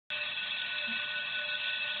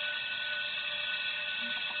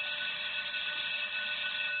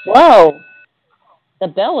Whoa, the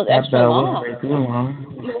bell was That extra bell was long. way too long.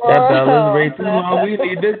 That bell is Whoa. way too long. We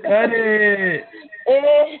need to cut it.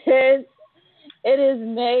 It is, it is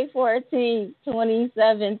May 14th,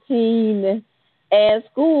 2017, and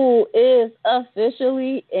school is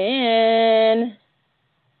officially in.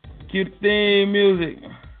 Cue the theme music.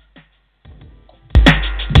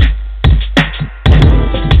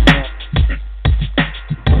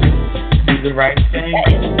 Do the right thing.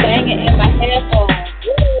 Bang it in my headphones.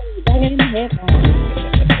 Woo, bang it in my headphones.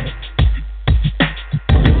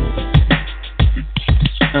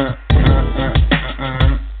 Uh, uh, uh,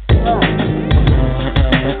 uh,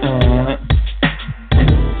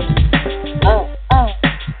 Oh, oh,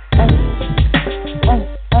 oh, oh,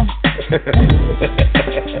 oh,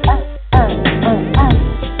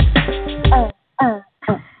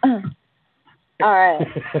 All right.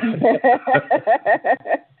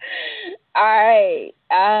 All right.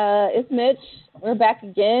 It's Mitch. We're back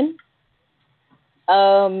again.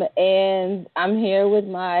 And I'm here with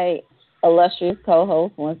my illustrious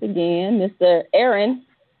co-host once again, Mr. Aaron.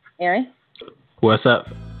 Aaron. What's up?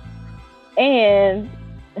 And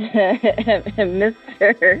Mr.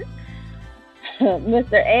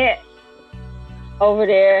 Mr. Ant over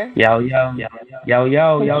there. Yo, yo, yo, yo,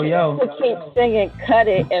 yo, yo, yo. Who keeps singing "Cut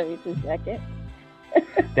It" every 2 seconds.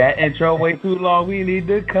 That intro way too long. We need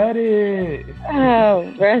to cut it.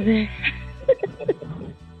 Oh, brother.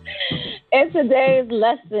 And today's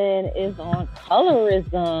lesson is on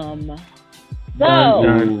colorism. So,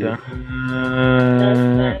 Dun, dun,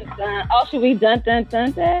 dun. Oh, should we dun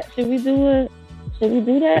that? Should we do it? Should we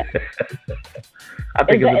do that? I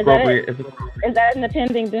think it's appropriate. Is that an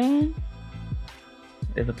impending doom?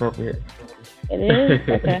 It's appropriate. It is?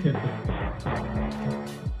 Okay.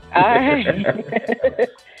 All right.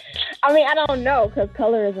 I mean, I don't know, because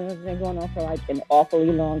colorism has been going on for like an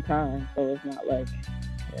awfully long time, so it's not like...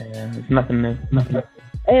 Yeah, it's nothing new.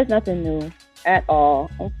 It's nothing new at all.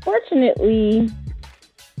 Unfortunately,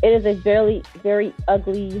 it is a very, very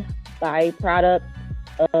ugly byproduct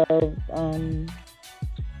of,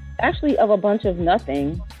 actually of a bunch of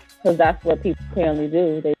nothing, because that's what people apparently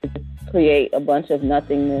do. They just create a bunch of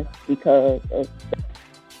nothingness because of...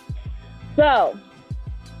 So,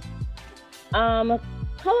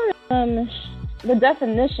 colorism, the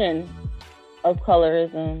definition of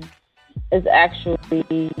colorism is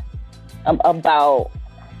actually about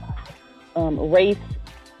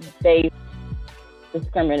race-based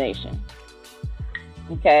discrimination.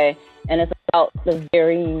 Okay? And it's about the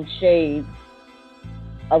varying shades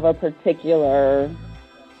of a particular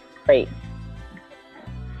race.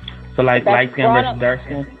 So like light skin versus dark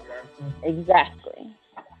skin? Exactly.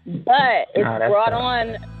 But it's brought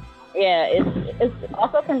on, yeah, it's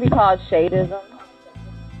also can be called shadeism.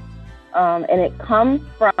 And it comes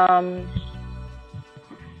from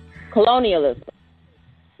colonialism,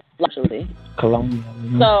 largely.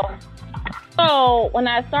 Colonialism. So when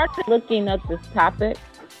I started looking at this topic,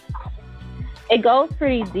 it goes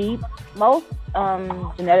pretty deep. Most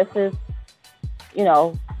geneticists,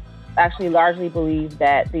 actually largely believe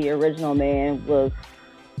that the original man was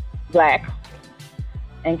black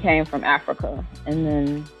and came from Africa. And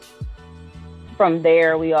then from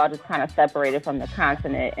there, we all just kind of separated from the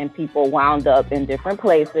continent, and people wound up in different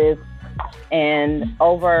places. And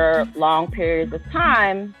over long periods of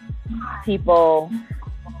time, people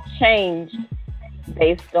changed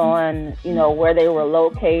based on, where they were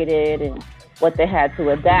located and what they had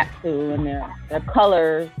to adapt to, and their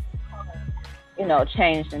colors,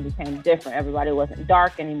 changed and became different. Everybody wasn't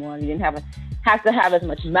dark anymore. You didn't have to have as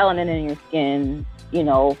much melanin in your skin,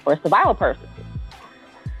 for survival purposes.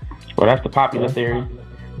 Well, that's the popular theory.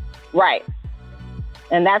 Right.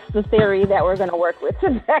 And that's the theory that we're going to work with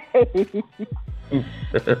today.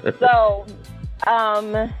 So,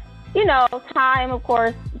 time, of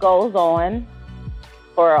course, goes on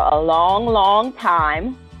for a long, long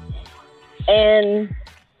time. And,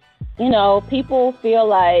 people feel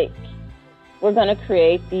like we're going to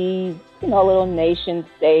create these, little nation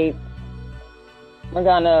states. We're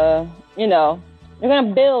going to, we're going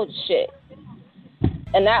to build shit.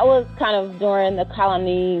 And that was kind of during the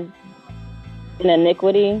colonies in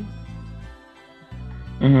iniquity.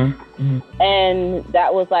 Mm-hmm. Mm-hmm. And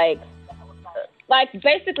that was like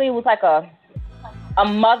basically it was like a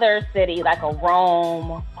mother city, like a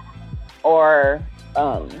Rome, or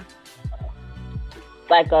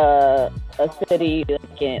like a city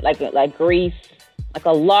like Greece, like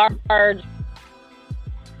a large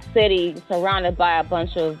city surrounded by a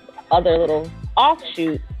bunch of other little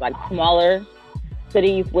offshoots, like smaller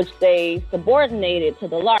cities, which they subordinated to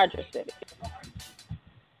the larger cities.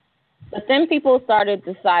 But then people started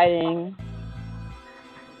deciding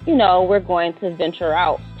we're going to venture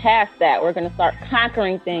out past that. We're going to start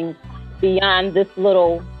conquering things beyond this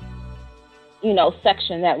little,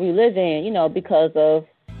 section that we live in, because of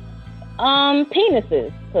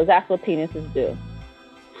penises, because that's what penises do.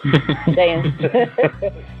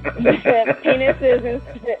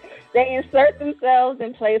 They insert themselves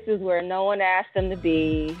in places where no one asked them to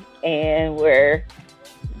be and where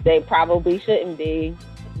they probably shouldn't be,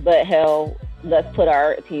 but hell, let's put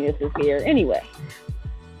our penises here anyway.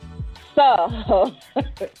 So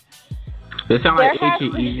it sounds like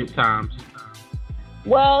ancient Egypt times.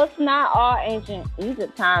 Well, it's not all ancient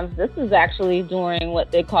Egypt times. This is actually during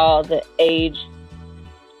what they call the age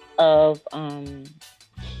of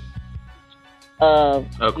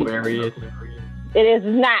Aquarius. It is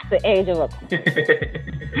not the age of Aquarius.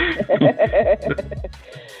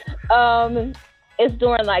 It's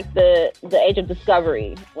during like the age of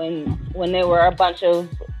discovery when there were a bunch of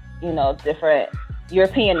different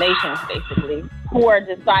European nations basically who are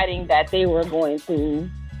deciding that they were going to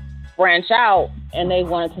branch out and they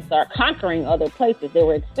wanted to start conquering other places. They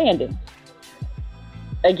were expanding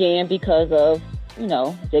again because of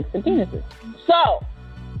dicks and penises. So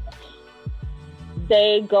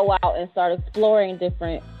they go out and start exploring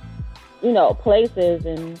different places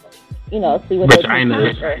and see what they can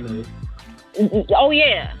conquer. Oh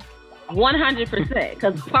yeah, 100%.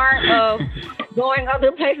 Because part of going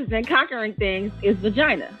other places and conquering things is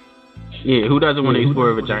vagina. Yeah, who doesn't want to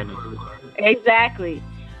explore vagina? Exactly.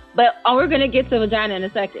 But we're gonna get to vagina in a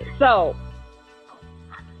second. So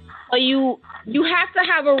you have to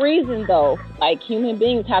have a reason though. Like human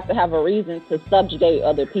beings have to have a reason to subjugate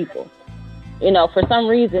other people. For some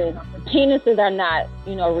reason, penises are not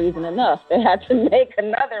reason enough. They had to make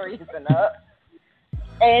another reason up.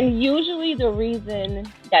 And usually the reason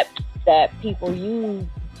that people use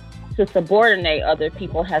to subordinate other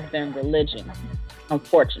people has been religion,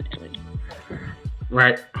 unfortunately.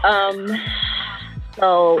 Right.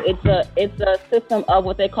 So it's a system of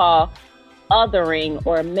what they call othering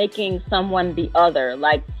or making someone the other.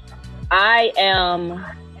 Like I am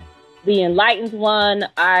the enlightened one.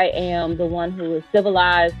 I am the one who is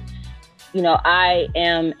civilized. I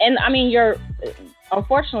am, and I mean,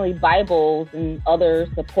 unfortunately, Bibles and other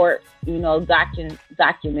support,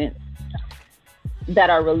 documents that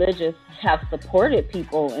are religious have supported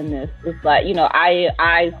people in this. It's like,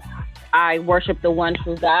 I worship the one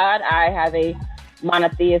true God. I have a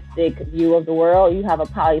monotheistic view of the world. You have a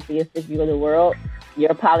polytheistic view of the world.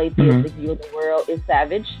 Your polytheistic view of the world is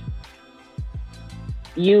savage.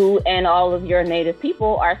 You and all of your native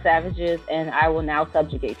people are savages, and I will now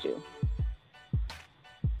subjugate you.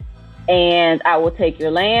 And I will take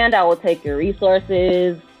your land. I will take your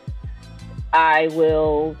resources. I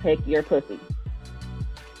will take your pussy.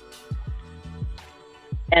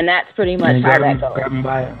 And that's pretty much how that goes. Grab them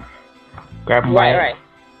by it. Grab them by it. Right.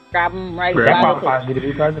 Grab them right by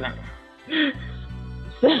the president.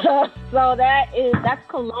 So that's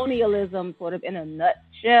colonialism sort of in a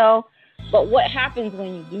nutshell. But what happens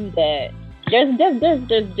when you do that? There's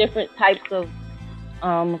different types of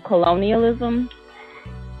colonialism.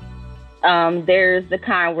 There's the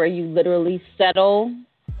kind where you literally settle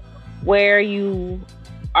where you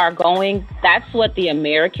are going. That's what the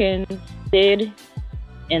Americans did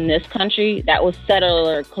in this country. That was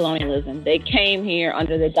settler colonialism. They came here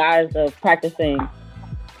under the guise of practicing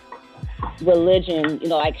religion,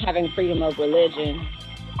 like having freedom of religion.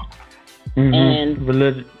 And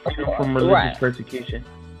freedom from religious persecution.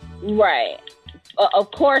 Right. Of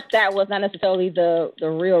course, that was not necessarily the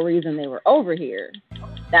real reason they were over here.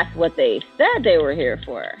 That's what they said they were here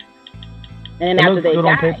for. And it after they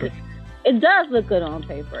died, it does look good on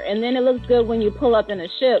paper. And then it looks good when you pull up in a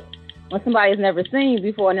ship when somebody's never seen you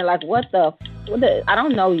before, and they're like, what the I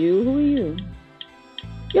don't know you. Who are you?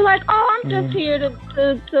 You're like, oh, I'm just here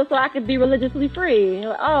to so I could be religiously free. And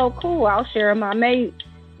you're like, oh, cool. I'll share my mate,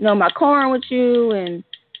 my corn with you, and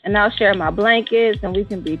I'll share my blankets, and we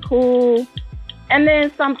can be cool. And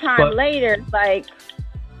then sometime later, it's like,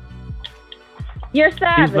 you're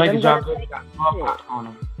savage.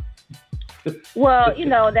 Well,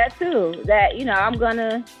 that too. That, I'm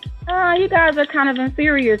gonna, you guys are kind of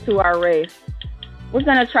inferior to our race. We're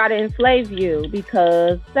gonna try to enslave you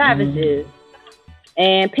because savages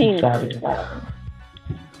and penises.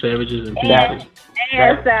 Savages and penises.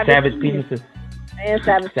 And savage penises. And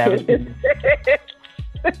savage penises.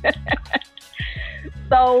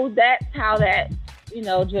 So that's how that,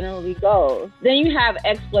 generally goes. Then you have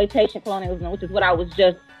exploitation colonialism, which is what I was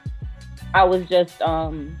just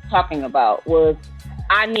talking about. Was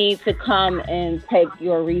I need to come and take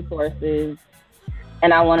your resources,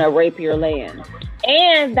 and I want to rape your land.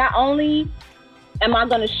 And not only am I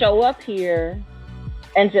going to show up here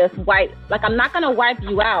and just wipe? Like, I'm not going to wipe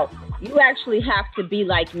you out. You actually have to be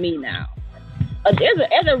like me now. There's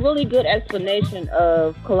a really good explanation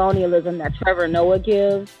of colonialism that Trevor Noah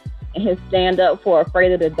gives in his stand-up for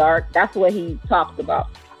Afraid of the Dark. That's what he talks about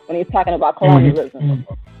when he's talking about colonialism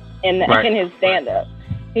in his stand-up.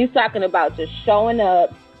 He's talking about just showing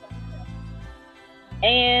up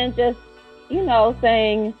and just,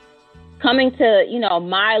 saying, coming to,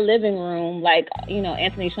 my living room, like,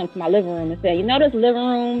 Anthony comes to my living room and saying, this living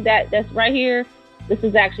room that's right here, this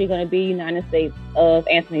is actually going to be United States of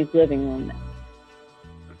Anthony's living room now.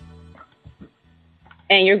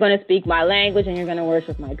 And you're going to speak my language, and you're going to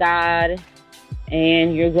worship my God,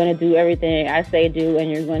 and you're going to do everything I say do,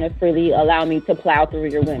 and you're going to freely allow me to plow through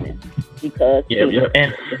your women. Because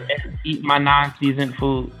and eat my non-seasoned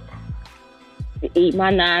food. Eat my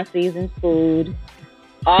non-seasoned food.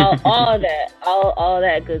 All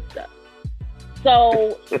that good stuff.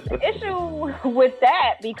 So the issue with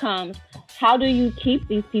that becomes, how do you keep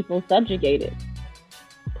these people subjugated?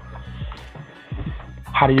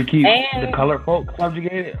 How do you keep the colored folk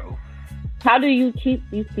subjugated? How do you keep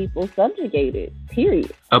these people subjugated?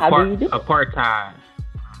 Period. Apartheid.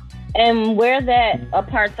 And where that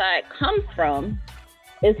apartheid comes from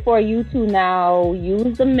is for you to now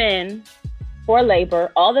use the men for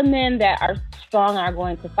labor. All the men that are strong are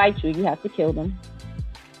going to fight you. You have to kill them.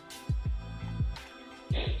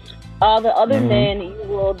 All the other men you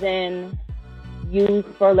will then use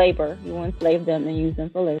for labor. You will enslave them and use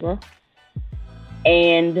them for labor.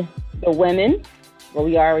 And the women, well,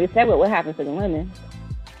 we already said what happens to the women.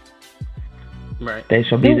 Right. They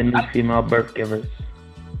shall be the new female birth givers.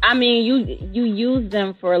 I mean, you use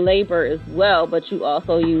them for labor as well, but you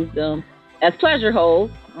also use them as pleasure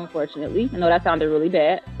holes, unfortunately. I know that sounded really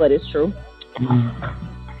bad, but it's true.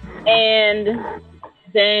 And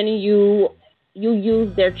then you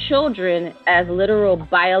use their children as literal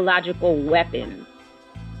biological weapons.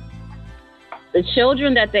 The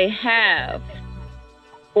children that they have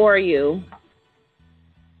for you,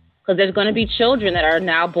 because there's going to be children that are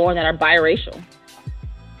now born that are biracial.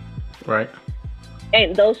 Right.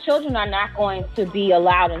 And those children are not going to be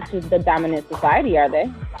allowed into the dominant society, are they?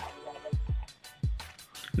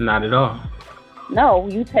 Not at all. No,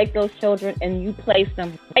 you take those children and you place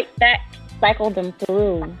them right back, cycle them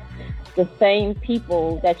through the same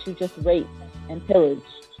people that you just raped and pillaged.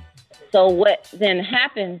 So what then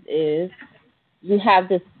happens is you have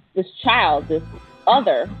this child, this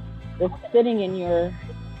other, that's sitting in your,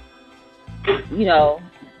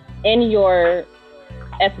 in your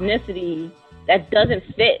ethnicity that doesn't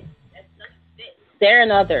fit. They're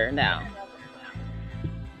an other now.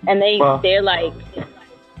 And they're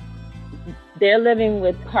living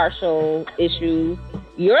with partial issues.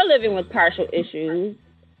 You're living with partial issues,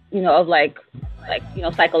 of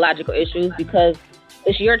psychological issues, because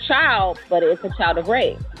it's your child, but it's a child of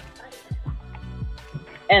rape.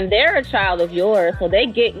 And they're a child of yours, so they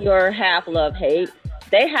get your half-love hate.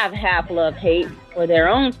 They have half-love hate for their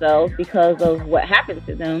own selves because of what happened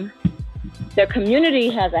to them. Their community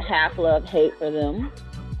has a half-love hate for them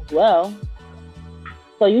as well.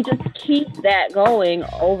 So you just keep that going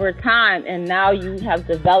over time, and now you have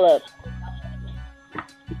developed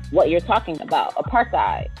what you're talking about,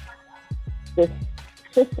 apartheid. This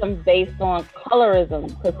system based on colorism,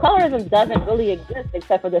 because colorism doesn't really exist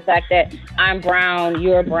except for the fact that I'm brown,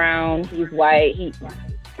 you're brown, he's white.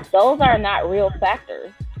 Those are not real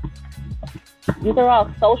factors. These are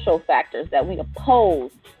all social factors that we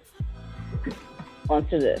oppose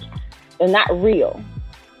onto this. They're not real.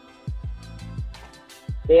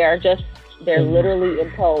 They're literally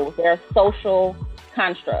imposed. They're social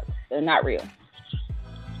constructs. They're not real.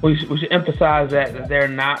 We should emphasize that they're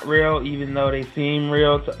not real, even though they seem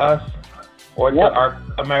real to us or to our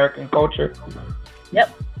American culture. Yep,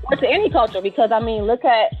 or to any culture, because look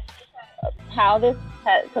at how this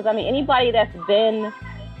has. Because anybody that's been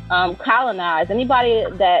colonized, anybody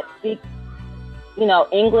that speaks,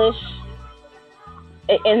 English,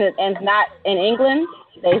 and not in England,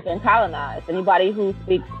 they've been colonized. Anybody who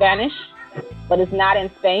speaks Spanish, but is not in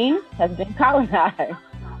Spain, has been colonized.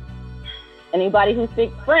 Anybody who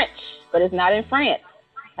speaks French, but is not in France,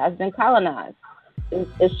 has been colonized.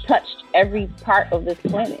 It's touched every part of this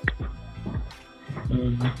planet.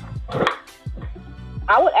 Mm-hmm.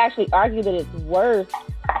 I would actually argue that it's worse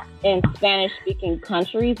in Spanish-speaking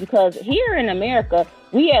countries, because here in America,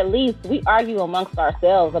 we argue amongst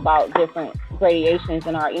ourselves about different gradations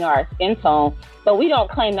in our skin tone, but we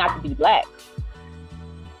don't claim not to be black.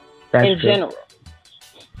 That's in true. General.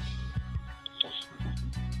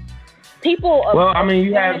 People. Well,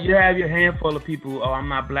 you have your handful of people. Oh, I'm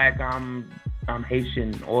not black. I'm I'm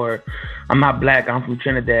Haitian, or I'm not black, I'm from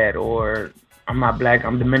Trinidad, or I'm not black,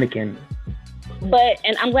 I'm Dominican. But,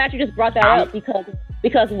 and I'm glad you just brought that up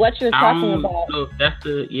because what you're talking about. So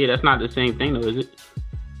that's not the same thing though, is it?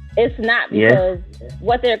 It's not, because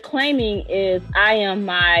what they're claiming is I am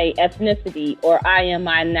my ethnicity, or I am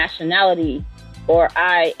my nationality, or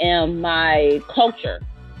I am my culture.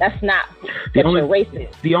 That's not what your race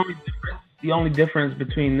is. The only difference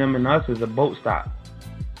between them and us is a boat stop.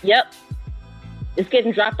 Yep. It's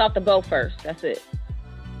getting dropped off the boat first. That's it.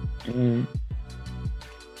 Mm.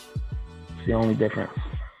 It's the only difference.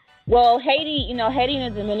 Well, Haiti, Haiti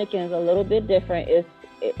and the Dominican is a little bit different. It's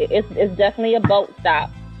definitely a boat stop.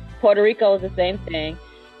 Puerto Rico is the same thing.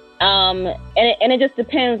 And it just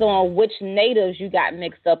depends on which natives you got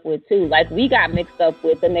mixed up with too. Like, we got mixed up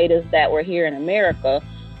with the natives that were here in America.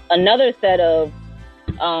 Another set of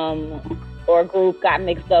or group got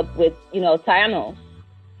mixed up with, Tainos.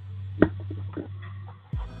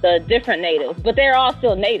 The different natives, but they're all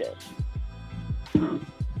still natives.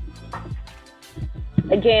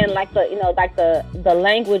 Again, like the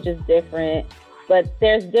language is different. But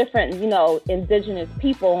there's different, indigenous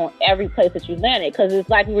people on every place that you landed, because it's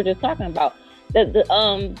like we were just talking about.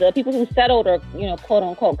 The people who settled or, quote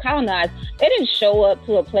unquote colonized, they didn't show up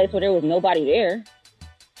to a place where there was nobody there.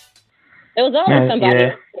 There was always somebody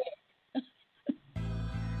there.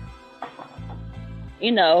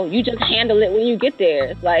 You just handle it when you get there.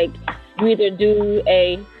 It's like you either do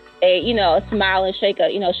a smile and shake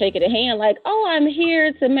a hand, like, oh, I'm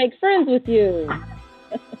here to make friends with you.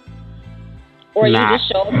 Or you just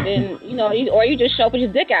show up and, or you just show up with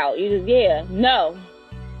your dick out. You just, no.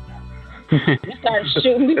 You start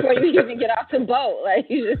shooting before you even get off the boat. Like,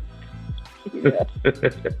 you just,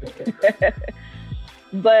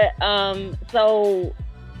 But, so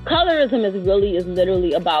colorism is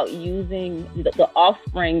literally about using the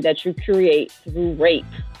offspring that you create through rape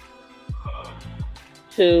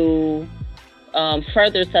to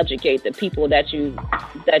further subjugate the people that you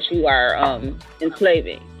are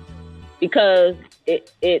enslaving. Because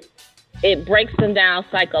it breaks them down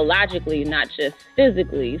psychologically, not just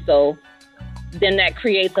physically. So then that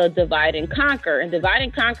creates a divide and conquer. And divide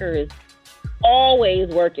and conquer is always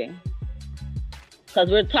working.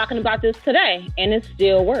 Because we're talking about this today, and it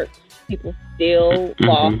still works. People still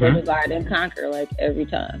fall for divide and conquer, like, every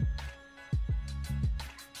time.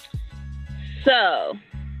 So,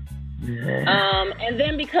 and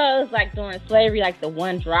then because, like, during slavery, like, the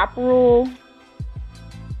one drop rule,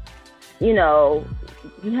 you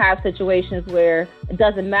have situations where it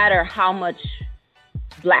doesn't matter how much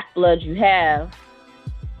black blood you have.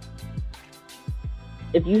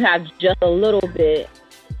 If you have just a little bit,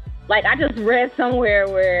 like, I just read somewhere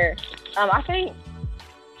where I think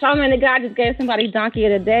Charlamagne the God just gave somebody donkey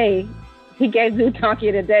of the day. He gave Zoo donkey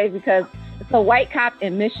of the day because it's a white cop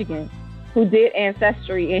in Michigan who did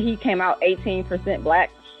Ancestry, and he came out 18%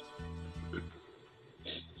 black.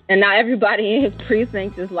 And now everybody in his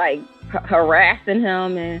precinct is like harassing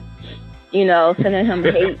him and, sending him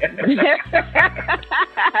hate.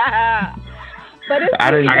 But it's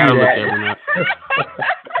I gotta look at him.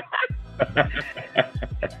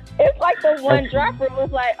 It's like the one dropper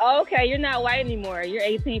was like, oh, okay, you're not white anymore. You're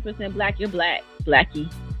 18% black. You're black,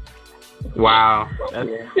 blackie. Wow,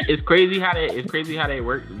 it's crazy how they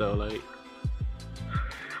work though. Like,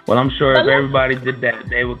 well, I'm sure if everybody did that,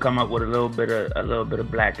 they would come up with a little bit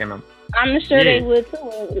of black in them. I'm sure they would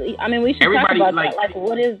too. I mean, we should talk about that. Like,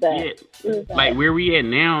 what is that? Yeah, what is that? Like, where we at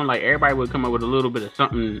now, like, everybody would come up with a little bit of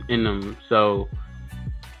something in them. So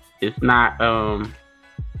it's not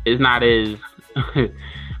as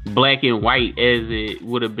black and white as it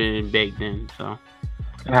would have been back then. So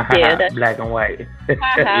that's black and white.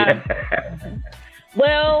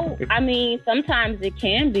 Well, I mean, sometimes it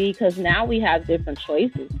can be, because now we have different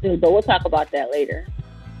choices too, but we'll talk about that later.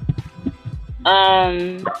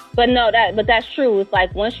 But that's true. It's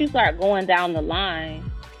like, once you start going down the line,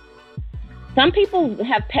 some people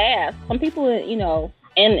have passed. Some people,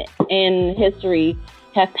 in history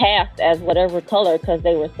have passed as whatever color because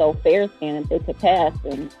they were so fair skinned and they could pass,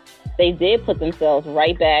 and they did put themselves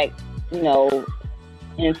right back,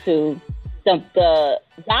 into the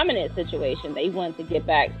dominant situation. They wanted to get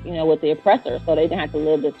back, with the oppressor, so they didn't have to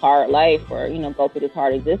live this hard life or, go through this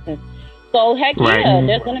hard existence. So heck yeah,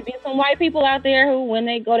 there's going to be some white people out there who, when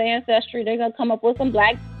they go to Ancestry, they're going to come up with some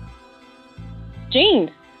black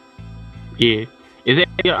genes. Yeah. Is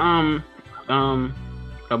that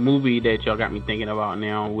a movie that y'all got me thinking about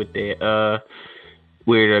now with that,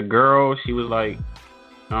 where the girl, she was like,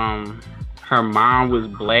 her mom was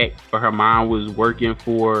black, but her mom was working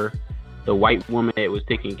for the white woman that was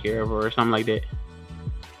taking care of her or something like that?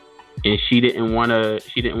 and she didn't want to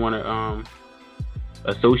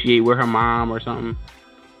associate with her mom or something.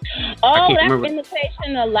 Oh, that's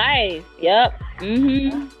Imitation of Life. Yep.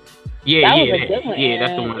 Mm-hmm. Yeah, that yeah, was a good one. Yeah,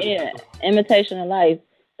 that's the one. Yeah, Imitation of Life.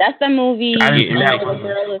 That's the movie where the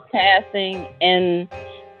girl is passing, and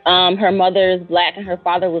her mother is black, and her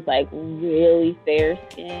father was like really fair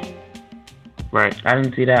skinned. Right. I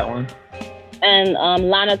didn't see that one. And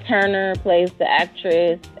Lana Turner plays the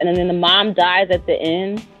actress, and then the mom dies at the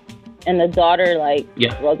end, and the daughter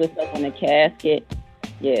throws herself in a casket.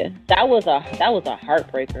 Yeah, that was a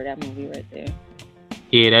heartbreaker. That movie right there.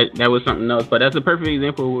 Yeah, that was something else. But that's a perfect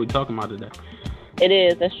example of what we're talking about today. It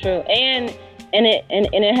is. That's true. And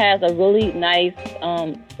it has a really nice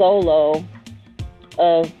solo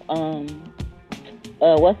of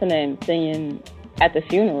what's the name singing at the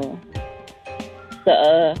funeral.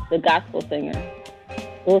 The gospel singer.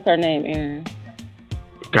 What's her name, Aaron?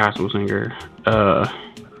 Gospel singer. I'm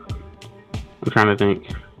trying to think.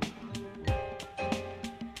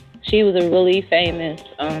 She was a really famous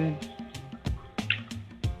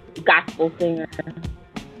gospel singer.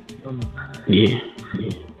 Yeah.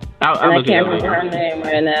 I can't remember her name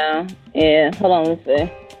right now. Yeah, hold on, let's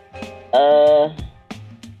see.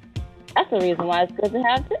 That's the reason why it's good to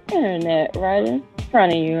have the internet right in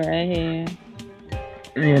front of you right here.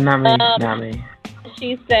 Yeah, not me.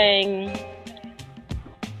 She sang,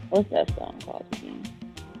 what's that song called again?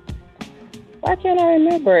 Why can't I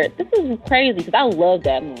remember it? This is crazy because I love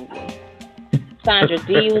that movie. Sandra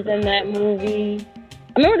Dee was in that movie.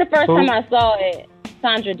 I remember the first time I saw it,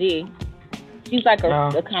 Sandra Dee. She's like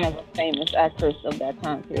a kind of a famous actress of that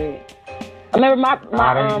time period. I remember my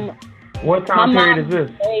what time period is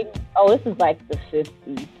this? This is like the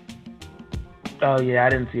 50s. Oh yeah, I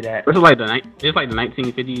didn't see that. It's like the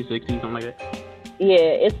 1950s, 60s, something like that.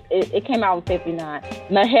 Yeah, it came out in 59.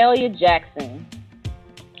 Mahalia Jackson.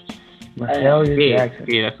 Mahalia Jackson.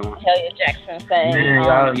 Yeah, that's the one. Mahalia Jackson sang. Man,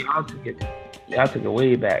 y'all took it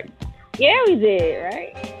way back. Yeah, we did,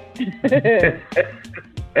 right?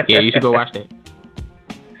 Yeah, you should go watch that.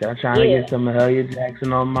 So I'm trying to get some Mahalia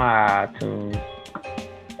Jackson on my iTunes.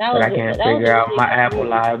 But I can't figure out my Apple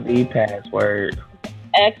Live B password.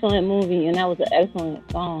 Excellent movie, and that was an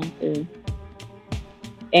excellent song too.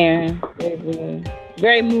 Aaron,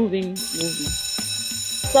 very moving movie.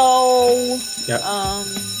 So,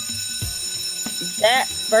 that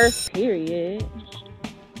first period,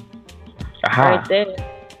 right there.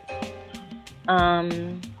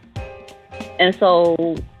 And so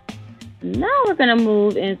now we're gonna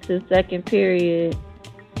move into second period.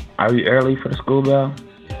 Are you early for the school bell?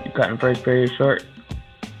 You cutting first period short?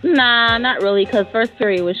 Nah, not really, because first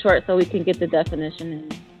period was short, so we can get the definition in.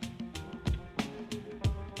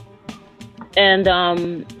 And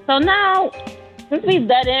so now, since we've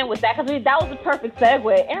done in with that, because that was the perfect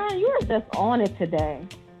segue. Aaron, you were just on it today.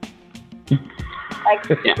 Like,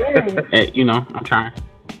 seriously. I'm trying.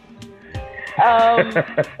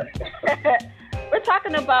 We're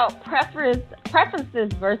talking about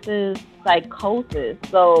preferences versus psychosis.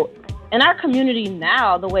 So, in our community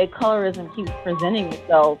now, the way colorism keeps presenting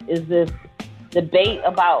itself is this debate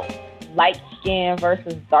about light skin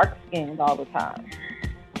versus dark skin all the time.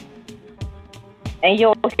 And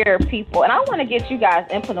you'll hear people, and I want to get you guys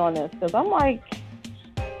input on this, because I'm like,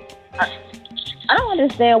 I don't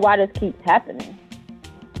understand why this keeps happening.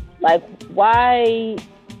 Like, why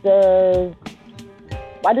do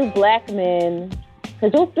black men,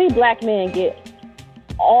 because you'll see black men get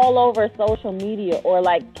all over social media or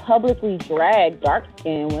like publicly drag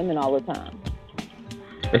dark-skinned women all the time.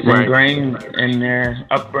 It's ingrained in their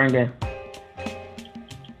upbringing.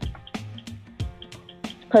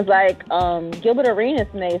 Because Gilbert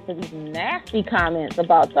Arenas made some these nasty comments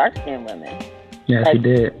about dark-skinned women. Yes, he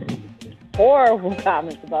did. Horrible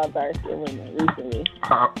comments about dark-skinned women recently.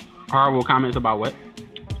 Horrible comments about what?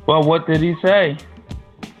 Well, what did he say?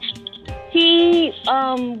 He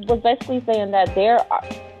was basically saying that there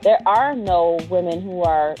are no women who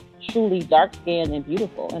are truly dark-skinned and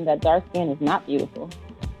beautiful, and that dark skin is not beautiful.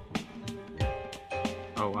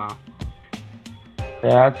 Oh, wow.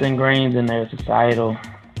 Yeah, that's ingrained in their societal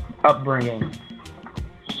upbringing.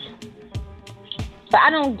 But I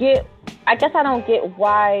don't get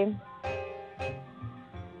why,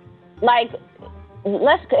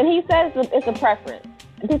 and he says it's a preference.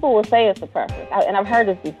 And people will say it's a preference. And I've heard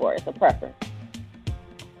this before. It's a preference.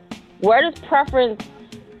 Where does preference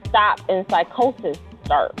stop and psychosis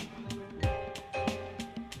start?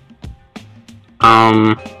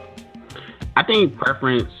 I think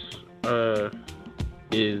preference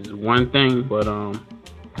is one thing, but I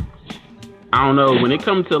don't know. When it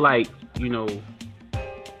comes to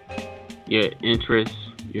your interests,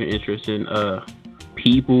 your interest in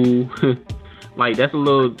people. Like that's a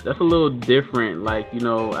little different. Like, you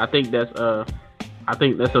know, I think that's a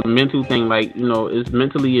mental thing. Like, you know, it's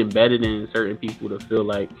mentally embedded in certain people to feel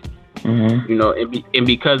like, you know, and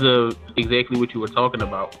because of exactly what you were talking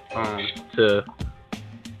about, to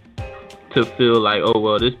feel like, oh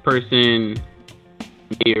well, this person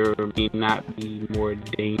may or may not be more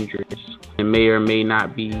dangerous, and may or may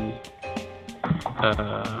not be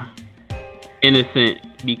innocent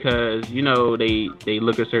because, you know, they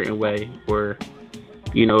look a certain way, or,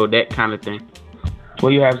 you know, that kind of thing.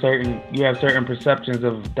 Well, you have certain perceptions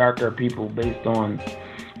of darker people based on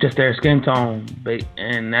just their skin tone,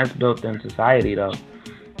 and that's built in society, though.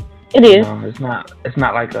 It is. You know, it's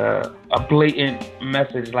not like a blatant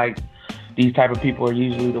message. Like, these type of people are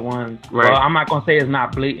usually the ones. Right. Well, I'm not gonna say it's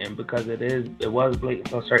not blatant, because it was blatant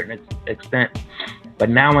to a certain extent. But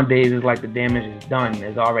nowadays, it's like the damage is done.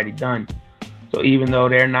 It's already done. So even though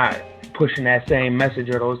they're not pushing that same message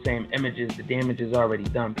or those same images, the damage is already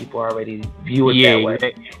done. People already view it that way.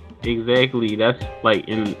 Exactly. That's like,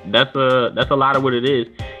 and that's a lot of what it is.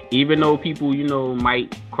 Even though people, you know,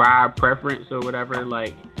 might cry preference or whatever,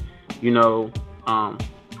 like, you know,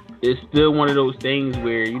 it's still one of those things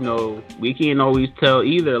where, you know, we can't always tell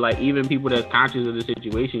either. Like, even people that's conscious of the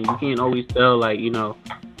situation, you can't always tell. Like, you know,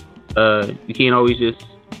 you can't always just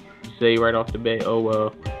say right off the bat,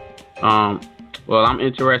 oh well, I'm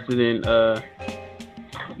interested in,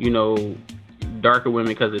 you know, darker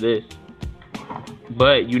women because of this.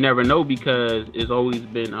 But you never know, because it's always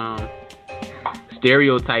been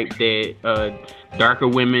stereotyped that darker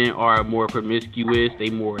women are more promiscuous, they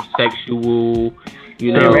more sexual,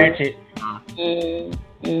 you know. Ratchet.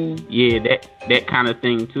 Yeah, that kind of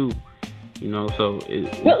thing too. You know, so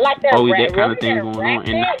it's like always that kind of thing going on.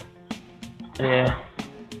 And yeah.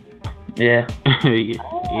 Yeah.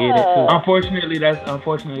 Unfortunately, that's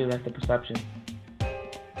the perception.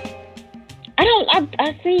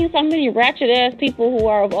 I see so many ratchet ass people who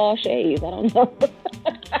are of all shades. I don't know.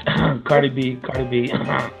 Cardi B.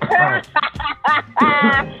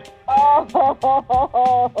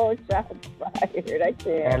 Oh, shots fired! I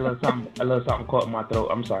can't. A little something caught in my throat.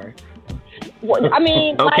 I'm sorry. Well, I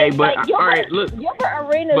mean, okay, but all right, look. Your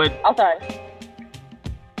arena. Oh, sorry.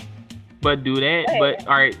 But do that. But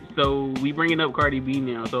all right, so we bringing up Cardi B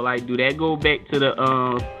now. So like, do that go back to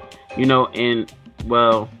the you know, and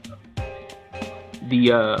well,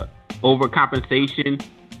 the overcompensation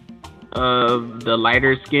of the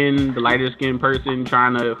lighter skinned person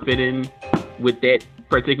trying to fit in with that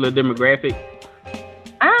particular demographic?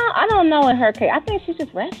 I don't know in her case. I think she's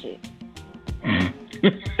just ratchet.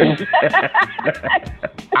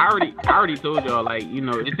 I already told y'all, like, you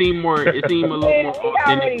know, it seemed a little more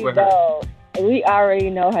authentic with her. We already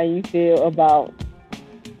know how you feel about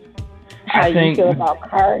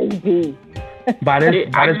Cardi B. By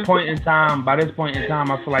this point in time,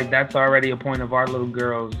 I feel like that's already a point of our little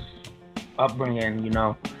girls' upbringing. You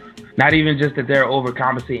know, not even just that they're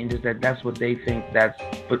overcompensating, just that's what they think that's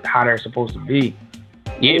how they're supposed to be.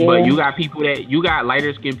 Yeah, but you got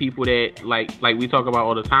lighter skinned people that like we talk about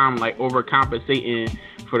all the time, like overcompensating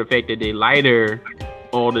for the fact that they lighter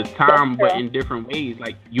all the time, but in different ways.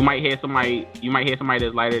 Like you might have somebody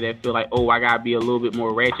that's lighter that feel like, oh, I gotta be a little bit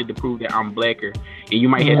more ratchet to prove that I'm blacker, and you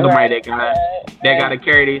might have somebody that gotta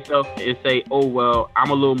carry themselves and say, oh well,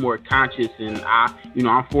 I'm a little more conscious and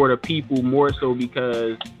I'm for the people more so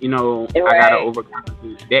because I gotta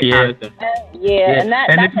overcompensate that kind of thing. And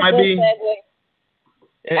that's it might be. Segue.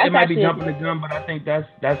 It might be jumping the gun, but I think that's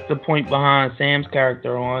the point behind Sam's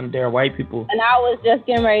character on They're White People. And I was just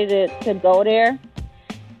getting ready to go there,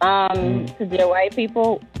 to They're White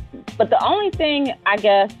People. But the only thing, I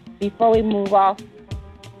guess, before we move off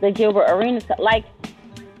the Gilbert Arenas, like,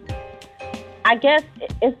 I guess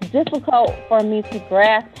it's difficult for me to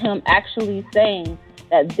grasp him actually saying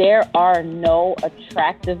that there are no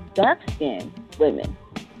attractive dark-skinned women.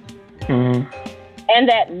 Mm-hmm. And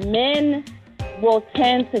that men will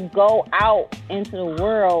tend to go out into the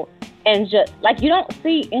world and just, like, you don't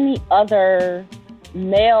see any other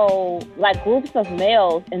male, like, groups of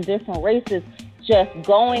males in different races just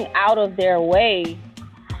going out of their way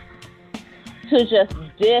to just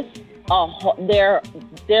diss their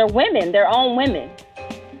women, their own women.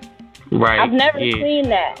 Right. I've never seen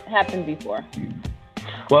that happen before.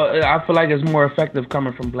 Well, I feel like it's more effective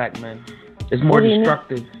coming from black men. It's more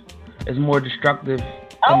destructive. It's more destructive.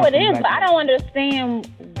 Oh, it is, but I don't understand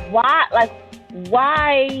why. Like,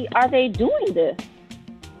 why are they doing this?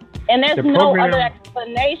 And there's no other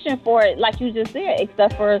explanation for it, like you just said,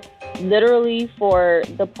 except for literally for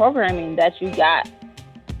the programming that you got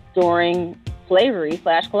during slavery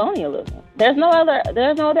 / colonialism. There's no other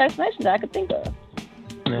explanation that I could think of.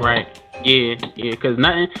 Right. Yeah. Because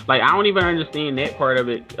nothing. Like, I don't even understand that part of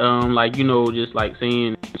it. Like, you know, just like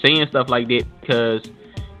saying stuff like that because,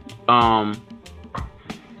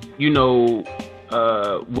 you know,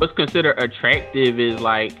 what's considered attractive is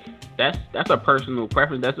like that's a personal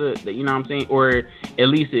preference. You know what I'm saying, or at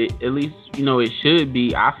least you know it should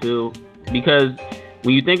be. I feel because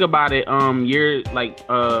when you think about it, you're like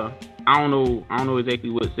I don't know exactly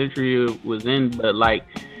what century it was in, but like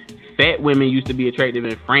fat women used to be attractive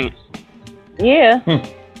in France. Yeah. I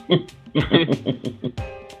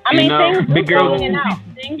mean, things big girls in and out.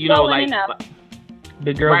 You know, like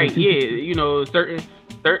big girls. Right? Yeah. You know, certain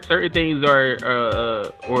things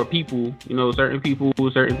are or people. You know, certain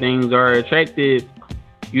things are attractive.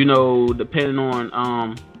 You know, depending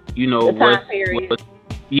on you know,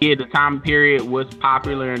 the time period, what's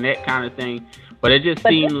popular and that kind of thing. But it just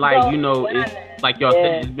seemed like, you know, it's like y'all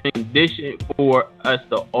said, it's been conditioned for us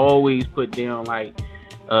to always put down like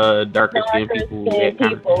darker skinned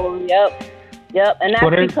people. Yep. And that's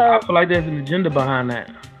because I feel like there's an agenda behind that.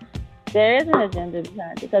 There is an agenda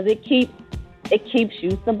behind it because it keeps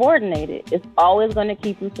you subordinated. It's always going to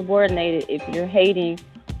keep you subordinated if you're hating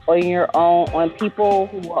on people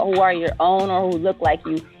who are your own or who look like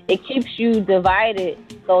you. It keeps you divided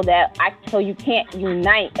so you can't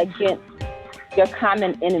unite against your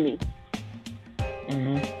common enemy.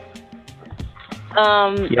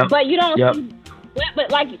 But you don't see, but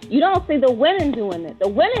like you don't see the women doing it. The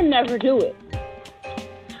women never do it.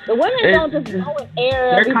 The women don't just go and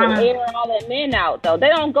air all their men out though. They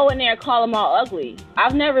don't go in there and call them all ugly.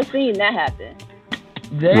 I've never seen that happen.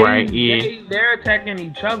 They're attacking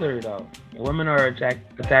each other though. Women are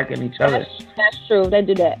attacking each other. That's true. They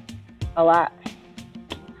do that a lot.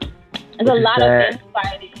 There's a lot of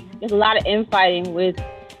infighting. There's a lot of infighting with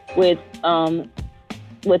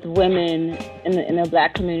women in the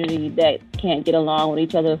black community that can't get along with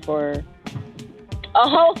each other for a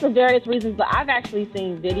host of various reasons. But I've actually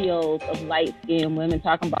seen videos of light-skinned women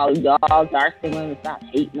talking about y'all dark-skinned women stop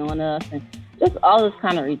hating on us and just all this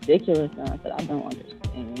kind of ridiculous stuff that I don't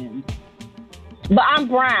understand. But I'm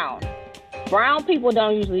brown. Brown people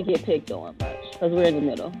don't usually get picked on much because we're in the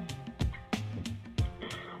middle.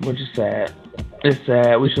 Which is sad. It's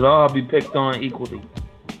sad. We should all be picked on equally.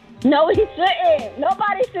 No, we shouldn't.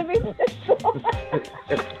 Nobody should be picked on.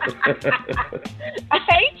 I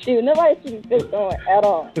hate you. Nobody should be picked on at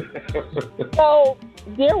all. So,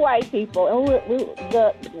 dear white people, and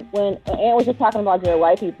when Ann was just talking about dear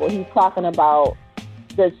white people, he's talking about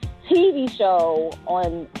the TV show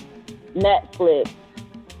on Netflix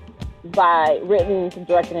written,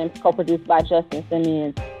 directed, and co-produced by Justin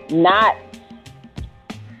Simeon, not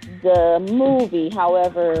the movie.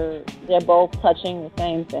 However, they're both touching the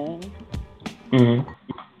same thing. Mm-hmm.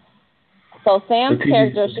 So Sam's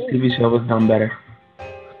character, the TV show was done better.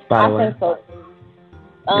 By the way, I think so.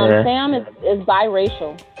 Sam is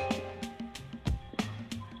biracial,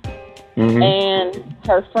 and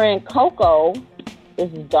her friend Coco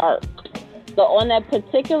is dark. So on that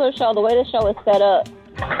particular show, the way the show is set up,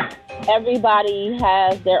 everybody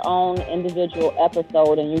has their own individual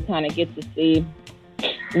episode, and you kind of get to see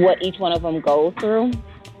what each one of them goes through.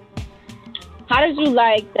 How did you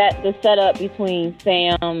like the setup between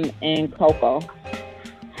Sam and Coco?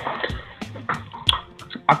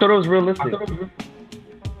 I thought it was realistic.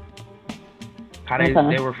 How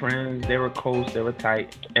they were friends, they were close, they were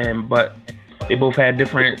tight, but they both had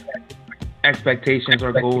different expectations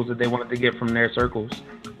or goals that they wanted to get from their circles.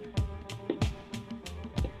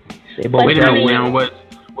 They both. Wait a minute, now was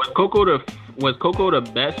Coco the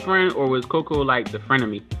best friend, or was Coco like the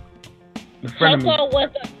frenemy? The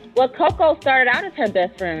frenemy. Coco started out as her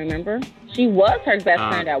best friend. Remember, she was her best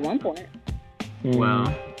friend at one point.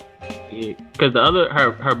 Well, yeah, because the other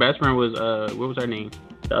her best friend was what was her name?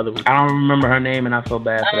 The other one. I don't remember her name, and I feel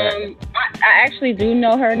bad for that. I actually do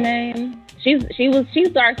know her name. She's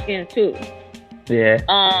dark skinned too. Yeah.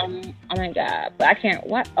 Oh my god, but I can't.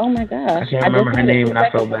 What? Oh my gosh. I can't remember her name, and I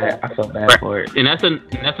felt bad. I felt bad for it. And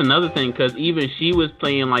that's another thing, because even she was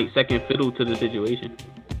playing like second fiddle to the situation.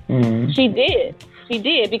 Mm-hmm. She did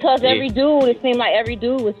because every dude, it seemed like every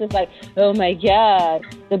dude was just like, oh my god,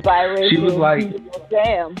 the biracial. She was like,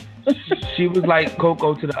 damn. She was like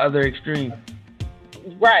Coco to the other extreme.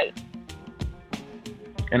 Right.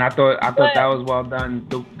 And I thought that was well done.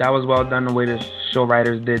 That was well done the way the show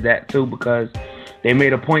writers did that too, because they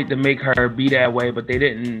made a point to make her be that way, but they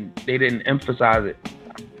didn't emphasize it.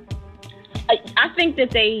 I think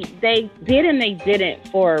that they did and they didn't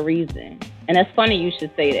for a reason. And it's funny you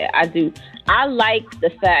should say that. I do. I like the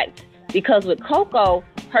fact, because with Coco,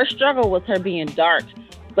 Her struggle was her being dark,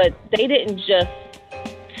 but they didn't just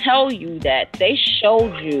tell you that. They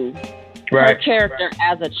showed you her character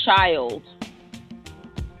as a child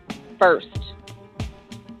first.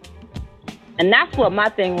 And that's what my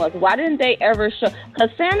thing was. Why didn't they ever show? Because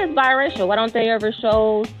Sam is biracial. Why don't they ever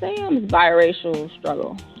show Sam's biracial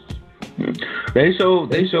struggle? They show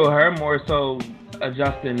her more so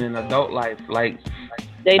adjusting in adult life, like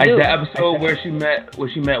they do. The episode where she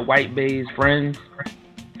met White Bay's friends.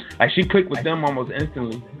 Like she clicked with them almost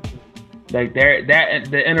instantly. Like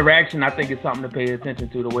the interaction, I think, is something to pay attention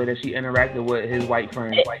to. The way that she interacted with his white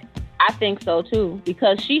friends. I think so too,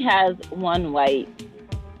 because she has one white,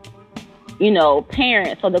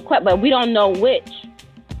 parent. So but we don't know which.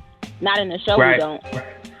 Not in the show, we don't.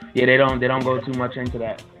 Yeah, they don't go too much into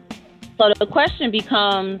that. So the question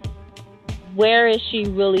becomes, where is she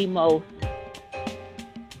really most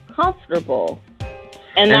comfortable?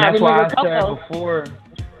 And that's why I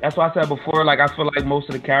said before. Like I feel like most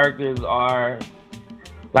of the characters are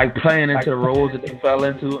like playing into the roles that they fell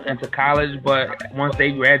into college, but once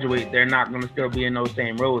they graduate, they're not going to still be in those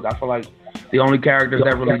same roles. I feel like the only characters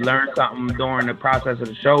that really learned something during the process of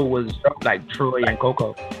the show was like Troy and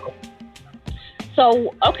Coco.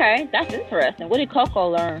 So, okay, that's interesting. What did Coco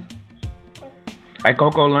learn? Like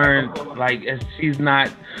Coco learned, like she's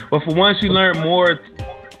not. Well, for one, she learned more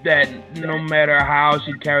that no matter how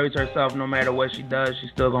she carries herself, no matter what she does,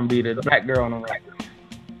 she's still gonna be the black girl on the right.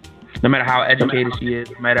 No matter how educated she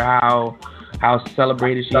is, no matter how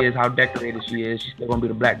celebrated she is, how decorated she is, she's still gonna be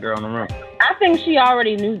the black girl in the room. I think she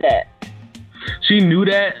already knew that. She knew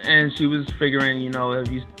that, and she was figuring,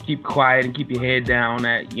 if you keep quiet and keep your head down,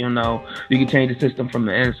 that you can change the system from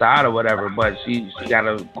the inside or whatever. But she got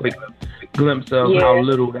a quick glimpse of how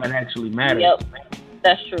little that actually matters. Yep,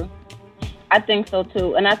 that's true. I think so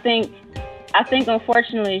too, and I think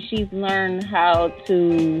unfortunately she's learned how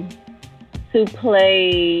to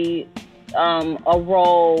play a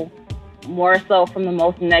role more so from the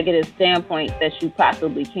most negative standpoint that you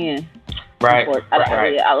possibly can. Right.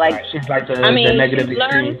 I like. She's like the negative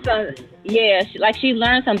extreme. She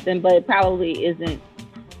learned something, but it probably isn't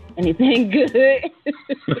anything good.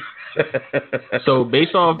 So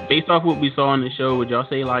based off what we saw on the show, would y'all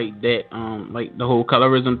say like that like the whole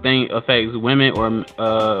colorism thing affects women or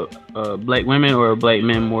black women or black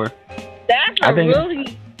men more? That's a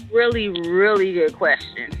really, really, really good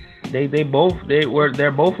question. They're both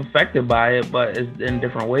affected by it, but it's in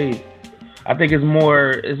different ways. I think it's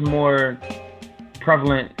more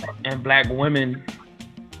prevalent in black women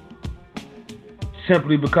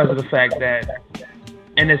simply because of the fact that,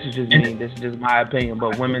 and this is just me, this is just my opinion,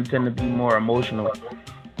 but women tend to be more emotional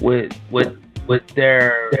with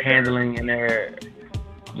their handling and their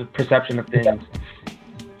perception of things.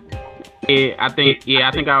 I think I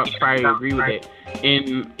would probably agree with that.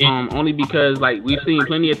 And only because like we've seen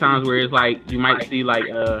plenty of times where it's like you might see like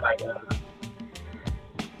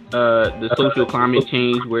the social climate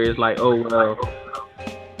change where it's like, oh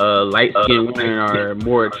well, light skinned women are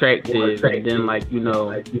more attractive, and then like it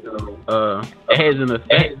has an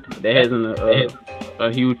effect. That has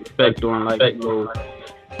a huge effect on like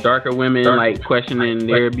darker women like questioning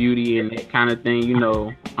their beauty and that kind of thing.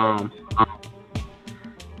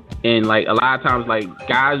 And like a lot of times, like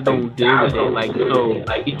guys don't deal with it. Like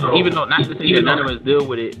even though not to say that none of us deal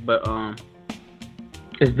with it, but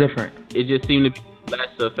it's different. It just seemed to be less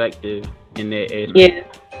effective in that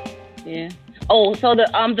aspect. Yeah. Oh, so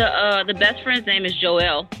the best friend's name is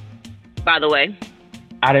Joelle, by the way.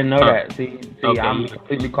 I didn't know that. See, okay. I'm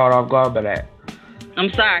completely caught off guard by that.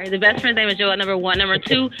 I'm sorry. The best friend's name is Joelle, number one. Number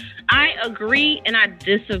two, I agree and I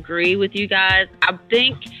disagree with you guys. I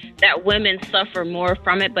think that women suffer more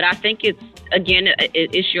from it, but I think it's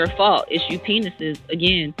it's your fault. It's you penises,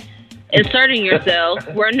 again. Inserting yourselves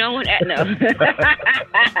where no one no.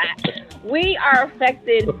 We are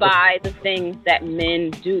affected by the things that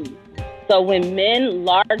men do. So when men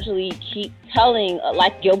largely keep telling,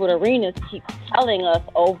 like Gilbert Arenas keeps telling us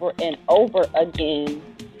over and over again,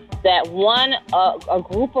 that a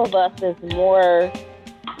group of us is more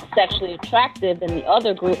sexually attractive than the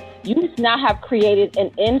other group, you now have created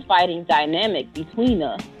an infighting dynamic between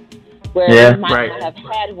us, where we might not have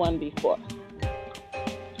had one before.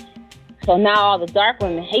 So now all the dark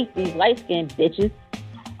women hate these light-skinned bitches.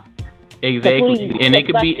 Exactly, and it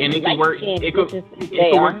could work. It could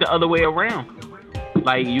work the other way around.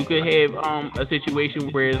 Like you could have a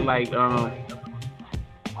situation where it's like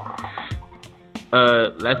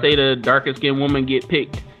let's say the darker skinned woman get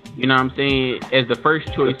picked, you know what I'm saying, as the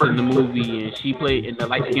first choice in the movie, and she played, and the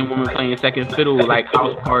light skinned woman playing second fiddle, like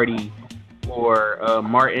House Party or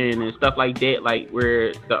Martin and stuff like that, like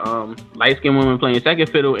where the light skinned woman playing second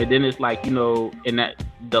fiddle, and then it's like, you know, and that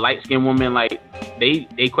the light skinned woman, like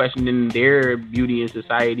they questioning their beauty in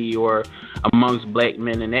society or amongst black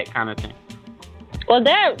men and that kind of thing. Well,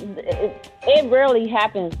 it rarely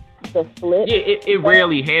happens to flip. Yeah, it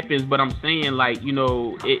rarely happens, but I'm saying, like, you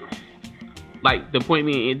know, it, like the point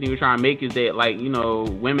me and Anthony were trying to make is that, like, you know,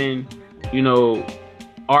 women, you know,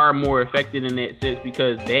 are more affected in that sense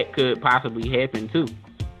because that could possibly happen too.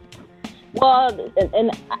 Well,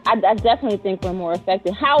 and I definitely think we're more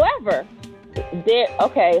affected. However,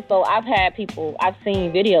 so I've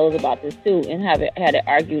seen videos about this too, and have had it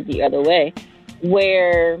argued the other way,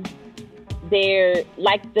 where they're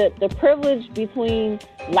like the privilege between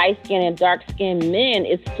light skinned and dark skinned men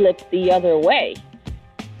is flipped the other way,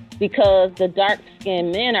 because the dark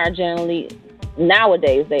skinned men are generally,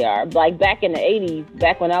 nowadays they are, like back in the 80s,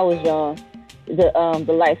 back when I was young,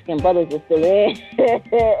 the light skinned brothers were still in.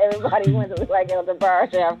 Everybody went to like the bar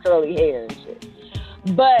to have curly hair and shit.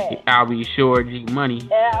 But I'll be sure, G Money.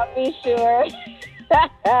 Yeah, I'll be sure.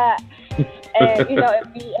 And you know, if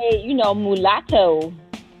you ate, you know, mulatto,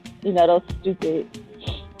 you know, those stupid.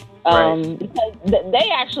 Right. Because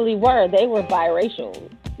they were biracial.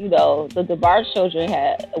 You know, the DeBarge children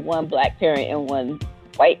had one black parent and one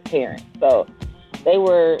white parent, so they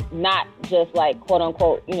were not just like quote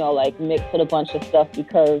unquote, you know, like mixed with a bunch of stuff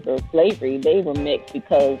because of slavery. They were mixed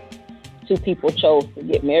because two people chose to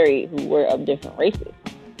get married who were of different races.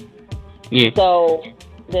 Yeah. So,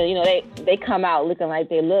 you know, they come out looking like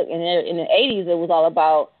they look, and in the 80s it was all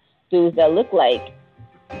about dudes that look like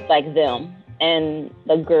them, and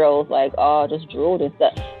the girls like just drooled and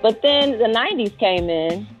stuff. But then the 90s came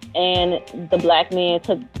in, and the black men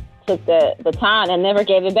took the baton and never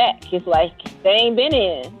gave it back. It's like they ain't been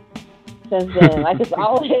in since then. Like it's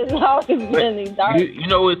always been these dark. You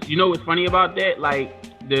know what's funny about that? Like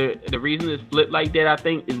the reason it's flipped like that, I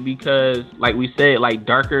think, is because, like we said, like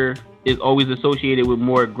darker is always associated with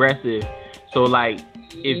more aggressive. So like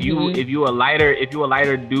if you a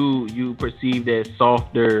lighter dude, you perceived as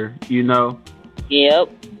softer, you know? Yep.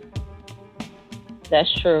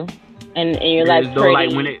 That's true. And you're like though,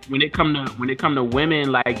 like when it come to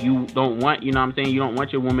women, like you don't want, you know what I'm saying, you don't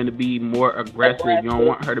want your woman to be more aggressive. You don't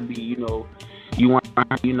want her to be, you know, you want her,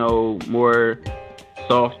 you know, more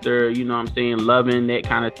softer, you know what I'm saying, loving, that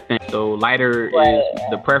kind of thing. So lighter is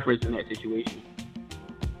the preference in that situation.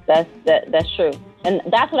 That's true. And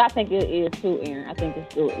that's what I think it is too, Aaron. I think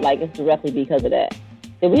it's directly because of that.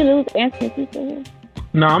 Did we lose Anthony? Is he still here?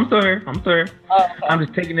 No, I'm still here. Oh, okay. I'm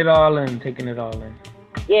just taking it all in.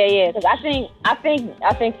 Yeah, because I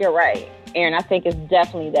think you're right, Aaron. I think it's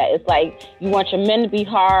definitely that. It's like you want your men to be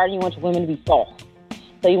hard, you want your women to be soft.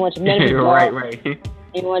 So you want your men to be soft, right.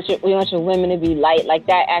 You want your women to be light, like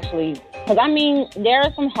that. Actually, because I mean, there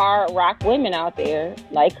are some hard rock women out there,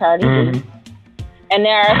 like Cardi B, and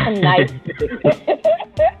there are some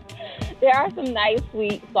nice,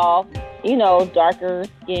 sweet, soft, you know, darker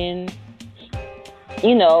skin,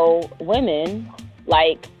 you know, women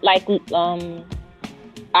like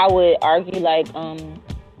I would argue like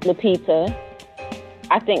Lupita.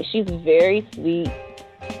 I think she's very sweet.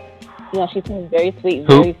 You know, she seems very sweet,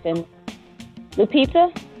 very feminine. Lupita?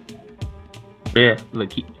 Yeah,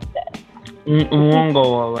 Mwongo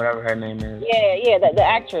or whatever her name is. Yeah, the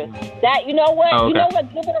actress. That, you know what? Oh, okay. You know what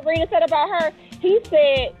Gilbert Arenas said about her? He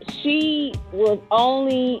said she was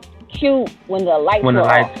only cute when the lights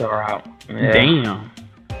are out. Yeah. Damn.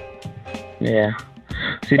 Yeah.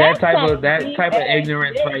 See, that type of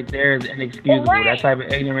ignorance right there is inexcusable. Right. That type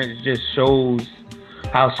of ignorance just shows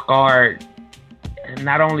how scarred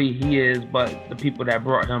not only he is, but the people that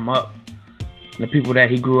brought him up, the people that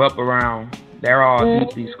he grew up around. They're all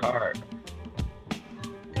deeply scarred.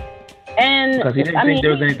 And because he didn't think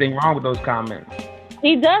there was anything wrong with those comments.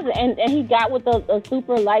 He doesn't, and he got with a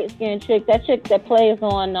super light skinned chick. That chick that plays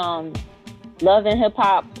on Love and Hip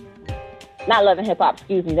Hop. Not Love and Hip Hop,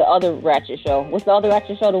 excuse me, the other Ratchet show. What's the other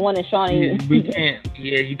Ratchet show? The one that Shawnee... You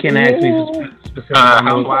can't ask me specific on those. I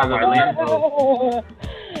don't watch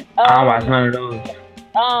none of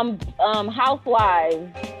those. Housewives.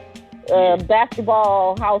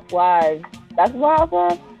 Basketball Housewives.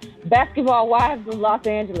 Basketball Wives of Los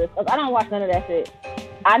Angeles. I don't watch none of that shit.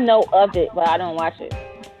 I know of it, but I don't watch it.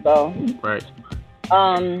 So... Right.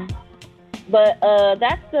 But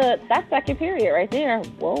that's second period right there.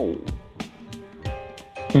 Whoa.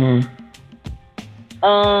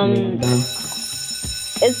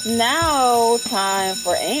 It's now time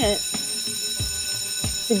for Ant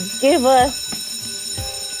to give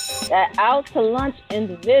us that out to lunch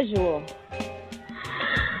individual.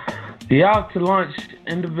 The out to lunch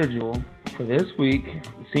individual for for this week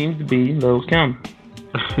seems to be Lil Kim.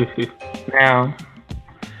 Now,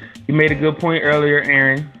 you made a good point earlier,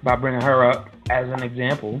 Aaron, by bringing her up as an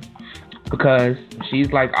example, because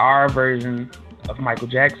she's like our version of Michael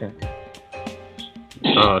Jackson.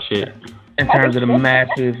 Oh shit! In terms of the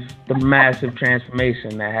massive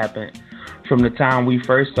transformation that happened from the time we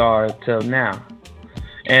first saw her till now.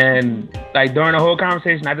 And like during the whole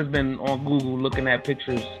conversation, I just been on Google looking at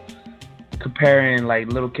pictures, comparing like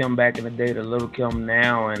Lil Kim back in the day to Lil Kim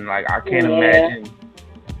now, and like I can't imagine.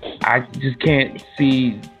 I just can't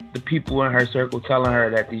see the people in her circle telling her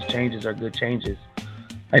that these changes are good changes.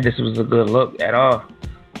 Like this was a good look at all.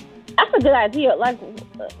 That's a good idea. Like,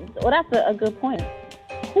 well, that's a good point.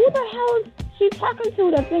 Who the hell is she talking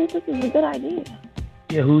to that thinks this is a good idea?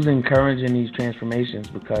 Yeah, who's encouraging these transformations?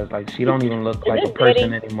 Because like she don't even look like a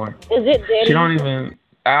person anymore. Is it Diddy? She don't even.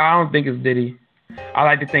 I don't think it's Diddy. I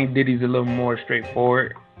like to think Diddy's a little more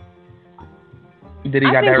straightforward. Diddy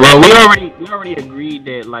got that. Well, we already agreed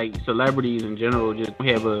that like celebrities in general just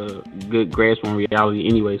have a good grasp on reality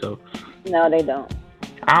anyway. So no, they don't.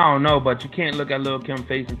 I don't know, but you can't look at Lil Kim's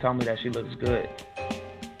face and tell me that she looks good.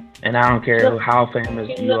 And I don't care how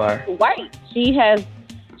famous you are. White. She has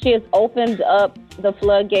opened up the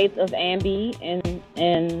floodgates of Ambi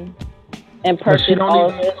and purchased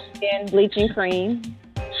all of this skin bleaching cream.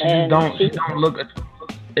 She don't look.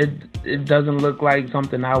 It doesn't look like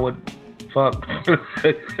something I would fuck.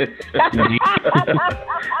 She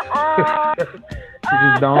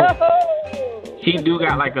just don't. She do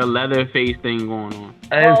got like a leather face thing going on.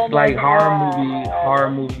 It's like horror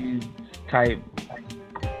movies type.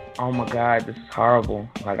 Oh my God, this is horrible.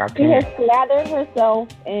 Like I can't. She has slathered herself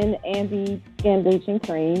in Ambi skin bleaching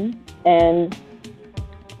cream, and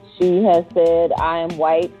she has said, "I am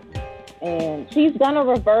white," and she's gonna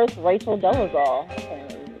reverse Rachel Dolezal.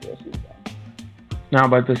 No,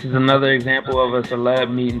 but this is another example of a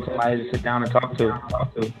celeb meeting somebody to sit down and talk to.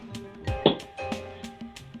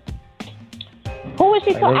 Who was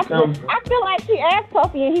she talking? I feel like she asked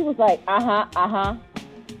Puffy, and he was like,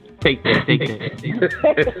 Take that.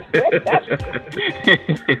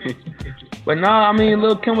 But no, I mean,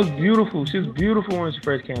 Lil Kim was beautiful. She was beautiful when she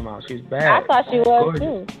first came out. She's bad. I thought she was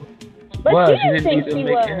too. But she didn't think she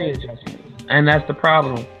was. Any adjustments. And that's the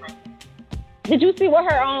problem. Did you see what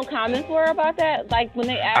her own comments were about that? Like when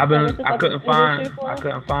they asked I couldn't find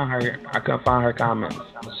her comments.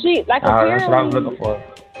 She like that's what I was looking for.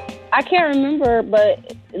 I can't remember,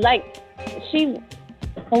 but like she,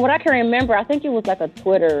 from what I can remember, I think it was like a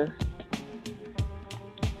Twitter,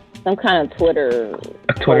 some kind of Twitter,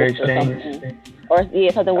 a Twitter exchange, or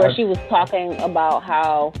something where she was talking about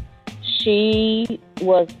how she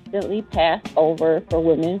was instantly passed over for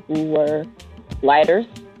women who were lighters,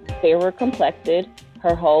 fairer complected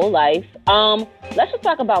her whole life. Let's just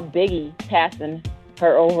talk about Biggie passing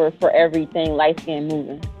her over for everything light skin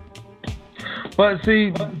moving. But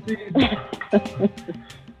see,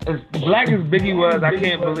 as black as Biggie was, I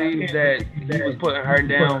can't believe that he was putting her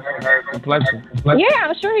down for her complexion. Yeah,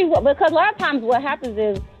 I'm sure he was, because a lot of times what happens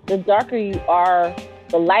is the darker you are,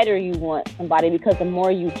 the lighter you want somebody, because the more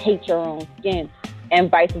you hate your own skin, and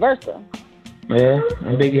vice versa. Yeah,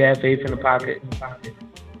 and Biggie had faith in the pocket.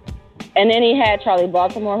 And then he had Charlie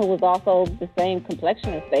Baltimore, who was also the same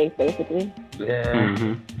complexion as Faith, basically. Yeah.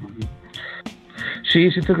 Mm-hmm. She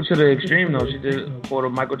took it to the extreme, though. She did it for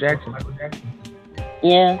Michael Jackson.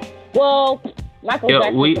 Yeah. Well, Michael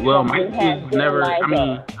Jackson. Michael never. I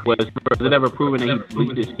mean, was it ever proven that he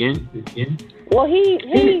bleached his skin? Well,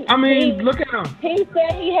 look at him. He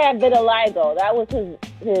said he had vitiligo. That was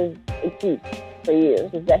his excuse for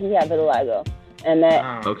years, is that he had vitiligo. And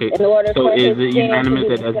that in order so for is his it unanimous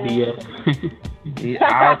that that's BS?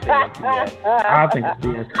 Yeah, I think it's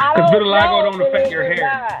BS. Because vitiligo don't affect your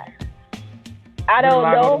hair. I don't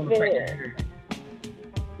know if it is.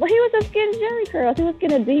 Well, he was just getting Jerry curls. He was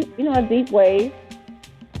getting a deep wave.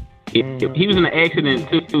 He was in an accident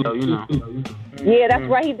too, though, Yeah, that's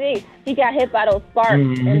right. He did. He got hit by those sparks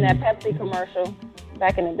in that Pepsi commercial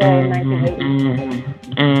back in the day, in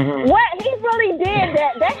 1980. What? He really did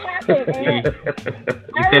that. That happened.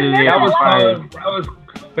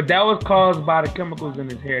 That was caused by the chemicals in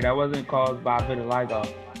his hair. That wasn't caused by vitiligo.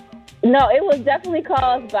 No, it was definitely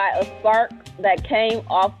caused by a spark that came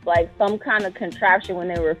off like some kind of contraption when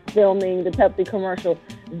they were filming the Pepsi commercial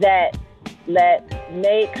that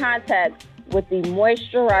made contact with the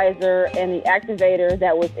moisturizer and the activator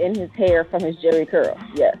that was in his hair from his Jerry curl.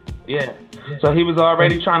 Yes. Yeah. So he was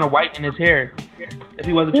already trying to whiten his hair. If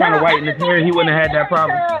he wasn't trying to whiten his hair, he wouldn't have had that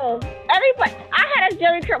problem. Everybody, I had a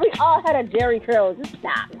Jerry curl. We all had a Jerry curl. Just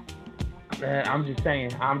stop. I'm just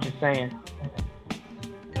saying.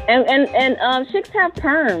 And chicks have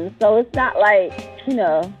perms, so it's not like, you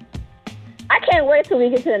know. I can't wait till we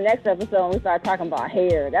get to the next episode and we start talking about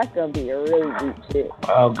hair. That's gonna be a really deep shit.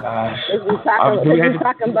 Oh gosh. We're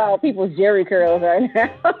talking about people's jerry curls right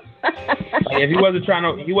now. If he wasn't trying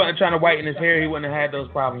to whiten his hair, he wouldn't have had those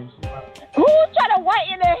problems. Who was trying to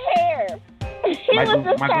whiten their hair? Michael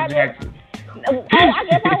Jackson. I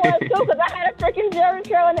guess I was too, because I had a freaking jerry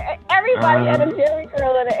curl, and everybody had a jerry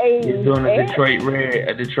curl in the 80s. He's doing a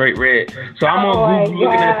Detroit red. So I'm on Google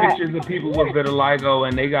looking at pictures of people with vitiligo,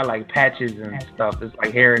 and they got like patches and stuff. It's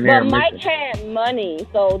like hair in there. But Mike had money,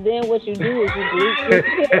 so then what you do is you bleach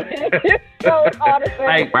so all the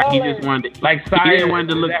like he just wanted to, like he didn't want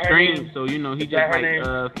to look strange, so you know he just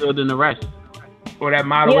filled in the rest. Or that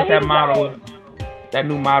model, what's that model? That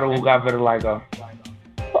new model who got vitiligo.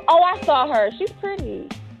 Oh, I saw her. She's pretty.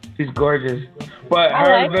 She's gorgeous. But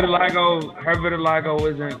her vitiligo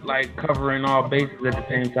isn't like covering all bases at the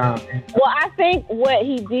same time. Well, I think what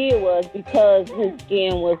he did was because his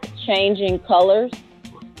skin was changing colors,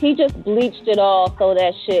 he just bleached it all so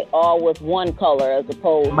that shit all was one color as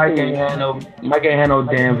opposed to... Mike ain't had no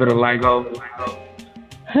damn vitiligo.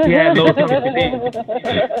 He had no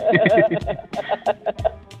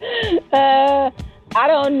I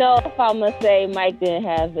don't know if I'm going to say Mike didn't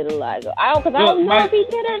have vitiligo. I don't know if he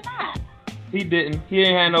did or not. He didn't. He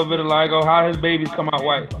ain't had no vitiligo. How his babies come out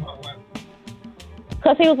white?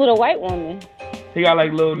 Because he was with a white woman. He got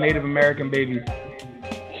like little Native American babies.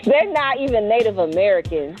 They're not even Native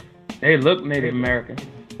American. They look Native American.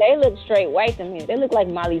 They look straight white to me. They look like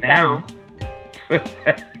Molly now. When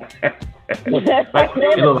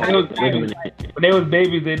they was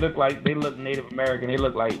babies, they look Native American. They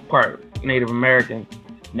look like part Native American.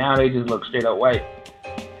 Now they just look straight up white.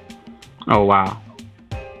 Oh wow.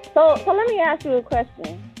 So let me ask you a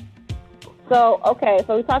question. So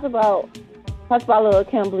we talked about little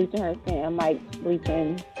Kim bleaching her skin and Mike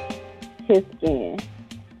bleaching his skin.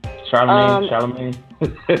 Charlamagne.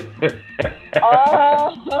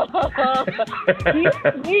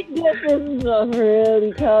 These differences are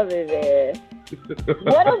really coming, man.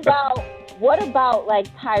 What about like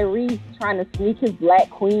Tyrese trying to sneak his black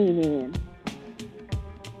queen in?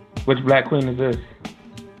 Which black queen is this?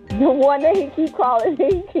 The one that he keeps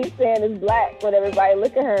saying is black, but everybody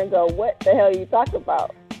look at her and go, "What the hell are you talking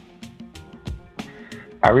about?"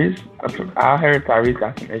 Tyrese? I heard Tyrese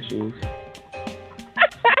got some issues.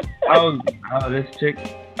 Oh, this chick,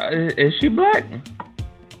 is she black?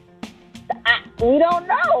 We don't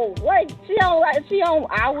know. Like she don't.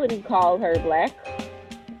 I wouldn't call her black.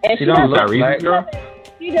 And she don't look black, girl.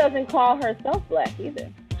 She doesn't call herself black either.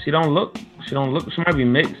 She don't look. She might be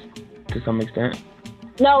mixed to some extent.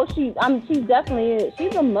 No, she definitely is.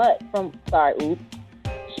 She's a mutt from. Sorry, oops.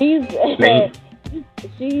 She's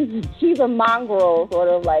a mongrel, sort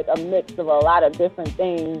of like a mix of a lot of different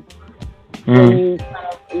things. When you kind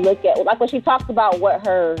of look at, like when she talks about what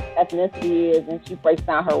her ethnicity is, and she breaks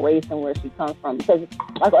down her race and where she comes from, because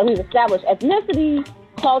like we've established, ethnicity,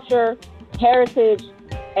 culture, heritage,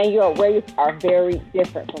 and your race are very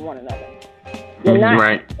different from one another. You're not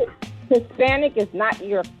right. Hispanic is not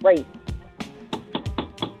your race.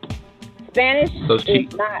 Spanish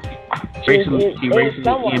is not. Racially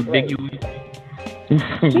ambiguous.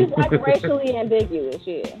 She's like racially ambiguous,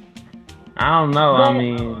 yeah. I don't know. But, I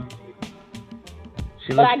mean,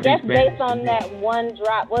 but I guess based on that one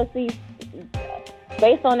drop,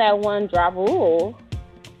 based on that one drop rule,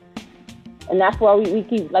 and that's why we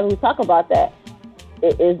keep we talk about that.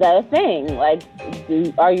 Is that a thing? Like,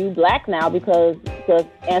 are you black now because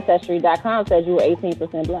Ancestry.com says you were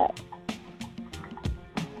 18% black?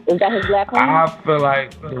 Is that his black one? I feel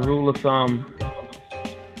like the rule of thumb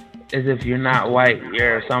is if you're not white,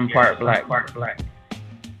 you're some part black.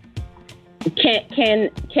 Can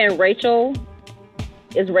Rachel?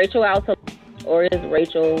 Is Rachel out to, or does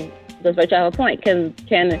Rachel have a point? Can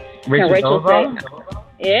Rachel say?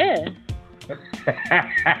 Yeah.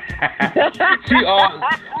 She's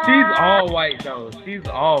all white though. She's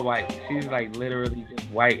all white. She's like literally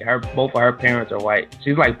just white. Both of her parents are white.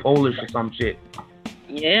 She's like Polish or some shit.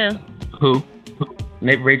 Yeah. Who?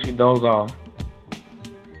 Rachel Dolezal.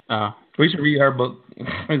 We should read her book.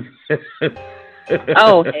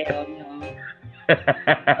 Oh hell no.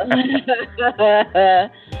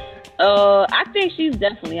 I think she's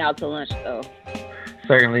definitely out to lunch though.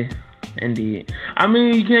 Certainly. Indeed. I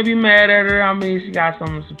mean, you can't be mad at her. I mean, she got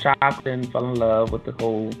some chocolate and fell in love with the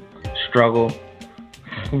whole struggle.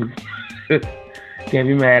 Can't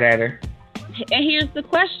be mad at her. And here's the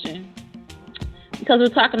question. Because we're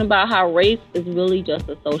talking about how race is really just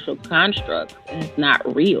a social construct and it's not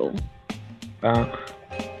real.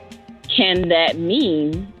 Can that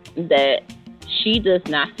mean that she does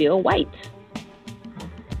not feel white.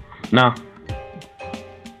 No.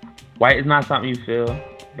 White is not something you feel.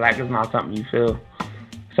 Black is not something you feel.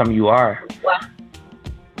 Something you are. Well,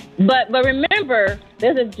 but remember,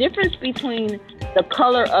 there's a difference between the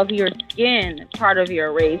color of your skin, part of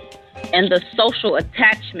your race, and the social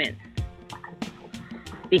attachment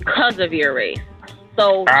because of your race.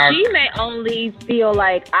 So she may only feel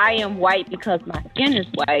like I am white because my skin is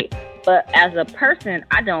white, but as a person,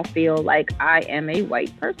 I don't feel like I am a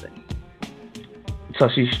white person. So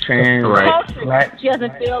she's trans, right? She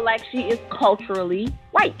doesn't feel like she is culturally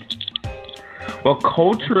white. Well,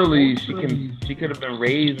 culturally, she could have been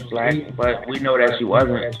raised black, but we know that she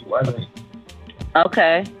wasn't.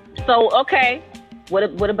 Okay. So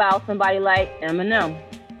what about somebody like Eminem?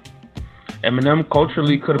 Eminem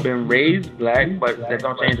culturally could have been raised black, but that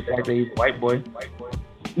don't change the fact that he's a white boy.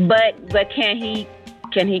 But can he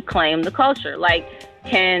claim the culture? Like,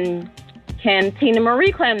 can Tina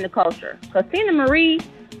Marie claim the culture? Because Tina Marie,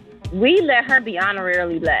 we let her be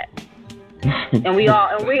honorarily black, and we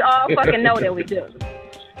all fucking know that we do.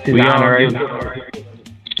 She's honorary,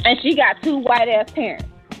 and she got 2 white ass parents.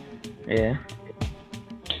 Yeah.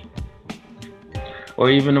 Or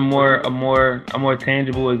even a more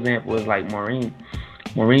tangible example is like Maureen.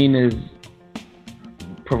 Maureen is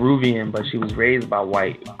Peruvian, but she was raised by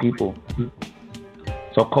white people.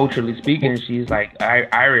 So culturally speaking, she's like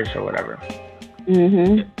Irish or whatever.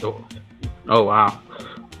 Mhm. Oh wow.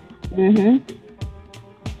 Mhm.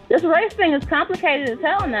 This race thing is complicated as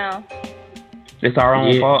hell now. It's our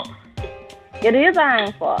own fault. It is our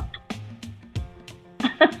own fault.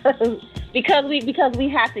 because we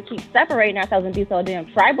have to keep separating ourselves and be so damn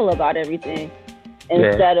tribal about everything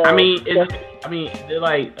instead of. I mean, is it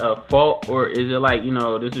like a fault, or is it like, you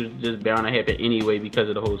know, this is just bound to happen anyway because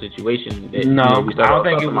of the whole situation? That, no, I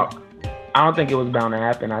don't think it was bound to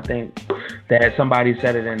happen. I think that somebody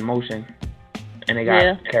set it in motion, and it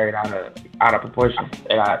got carried out of proportion.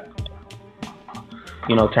 It got,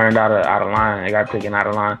 turned out of line. It got taken out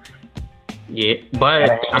of line. Yeah, but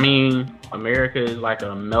I mean, America is like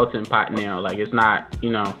a melting pot now. Like, it's not,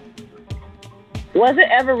 Was it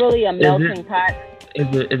ever really a melting pot?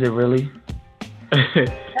 Is it really? No.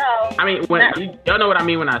 I mean, y'all know what I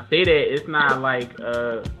mean when I say that. It's not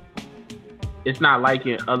like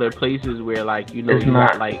in other places where, like, it's you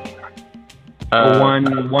not got like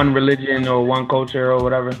one religion or one culture or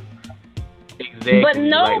whatever. Exactly. But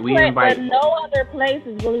no other place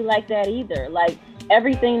is really like that either. Like,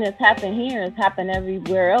 everything that's happened here has happened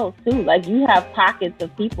everywhere else too. Like, you have pockets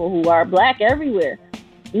of people who are black everywhere.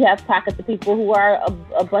 You have pockets of people who are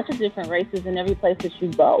a bunch of different races in every place that you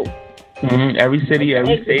go. Mm-hmm. Every city,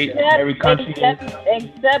 every state, every country.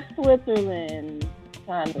 Except Switzerland.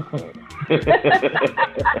 Kind of.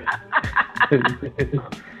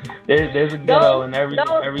 There's a ghetto in every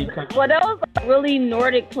country. Well, those are really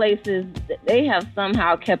Nordic places. They have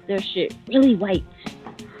somehow kept their shit really white.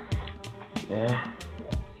 Yeah.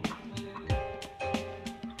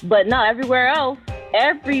 But no,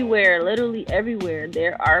 literally everywhere,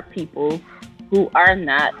 there are people who are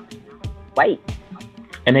not white.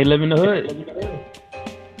 And they live in the hood.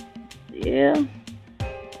 Yeah.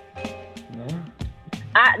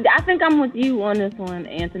 I think I'm with you on this one,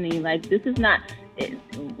 Anthony. Like, this is not...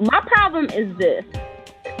 my problem is this,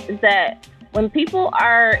 is that when people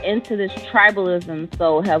are into this tribalism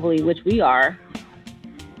so heavily, which we are,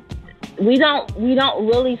 we don't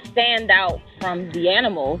really stand out from the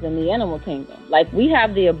animals in the animal kingdom. Like, we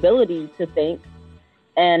have the ability to think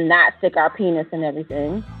and not stick our penis in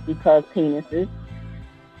everything because penises,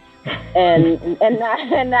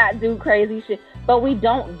 and not do crazy shit. But we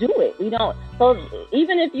don't do it. We don't. So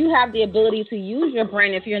even if you have the ability to use your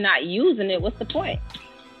brain, if you're not using it, what's the point?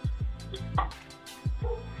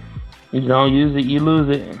 You don't use it, you lose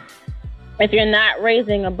it. If you're not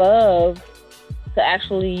raising above to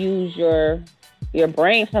actually use your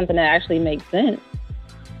brain for something that actually makes sense.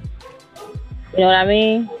 You know what I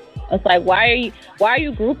mean? It's like, why are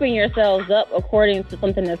you grouping yourselves up according to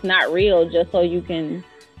something that's not real just so you can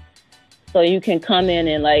come in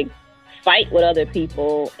and, like, fight with other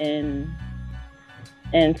people and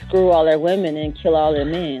screw all their women and kill all their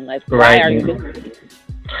men? Like, why are you doing this?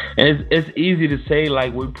 And it's easy to say,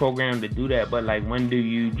 like, we're programmed to do that, but, like, when do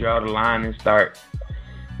you draw the line and start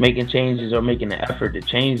making changes or making the effort to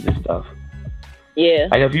change this stuff? Yeah.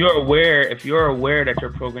 Like, if you're aware that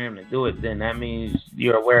you're programmed to do it, then that means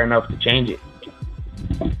you're aware enough to change it.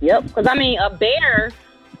 Yep. Because, I mean, bears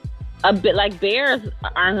aren't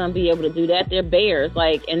going to be able to do that. They're bears.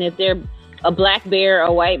 Like, and if they're a black bear,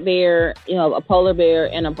 a white bear, a polar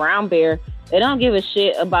bear, and a brown bear, they don't give a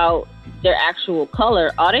shit about their actual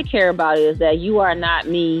color. All they care about is that you are not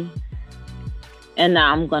me, and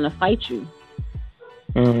now I'm gonna fight you.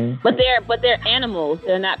 Mm-hmm. But they're animals.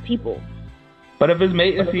 They're not people. But if it's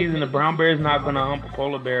mating season, the brown bear is not gonna hump a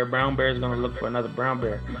polar bear. A brown bear is gonna look for another brown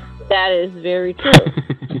bear. That is very true.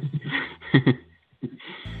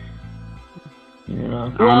 You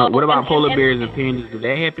know. I don't know. What about polar bears and pandas? Do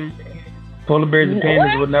that happen? Polar bears and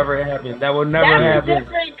pandas would never happen. That would never happen.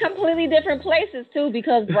 Completely different places too,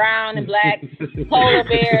 because brown and black polar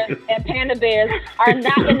bears and panda bears are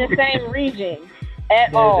not in the same region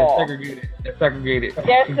at all. They're segregated.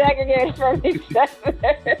 They're segregated from each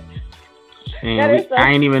other. And I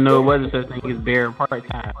didn't even know it was a such thing as bear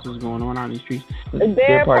apartheid. What's going on the streets?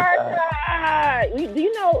 Bear apartheid. Do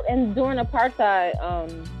you know? And during apartheid,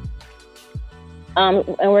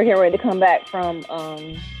 and we're getting ready to come back from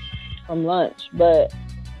lunch, but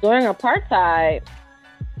during apartheid,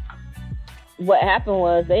 what happened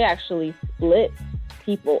was they actually split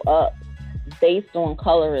people up based on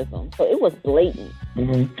colorism. So it was blatant.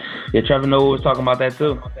 Mm-hmm. Yeah, Trevor Noah was talking about that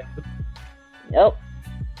too. Yep.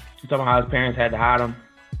 He's talking about how his parents had to hide him.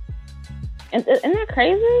 Isn't that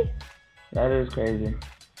crazy? That is crazy.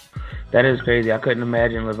 That is crazy. I couldn't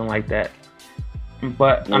imagine living like that.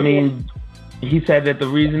 But, I mean, he said that the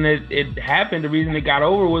reason it happened, the reason it got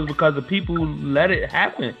over was because the people who let it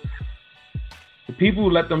happen. The people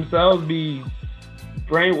who let themselves be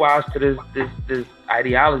brainwashed to this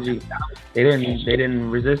ideology, they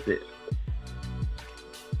didn't resist it.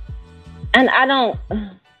 And I don't.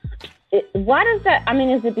 Why does that? I mean,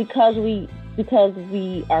 is it because we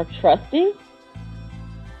are trusting?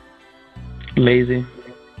 Lazy,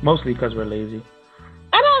 mostly because we're lazy.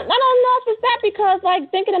 I don't know if it's that, because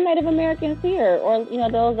like thinking of Native Americans here, or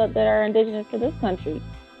those that are indigenous to this country,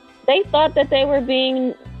 they thought that they were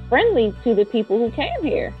being friendly to the people who came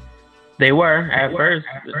here. They were at first.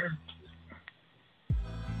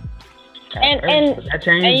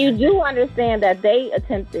 And you do understand that they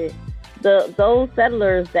attempted, those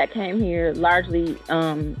settlers that came here, largely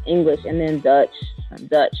English and then Dutch,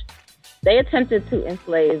 they attempted to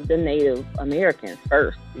enslave the Native Americans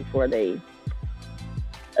first before they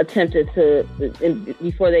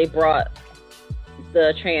brought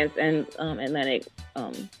the transatlantic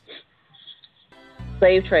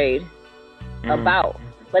slave trade about.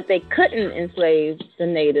 But they couldn't enslave the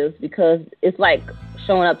natives because it's like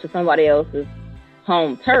showing up to somebody else's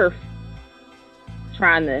home turf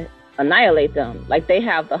trying to annihilate them. Like, they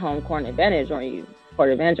have the home court advantage on you.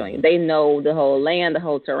 They know the whole land, the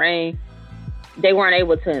whole terrain. They weren't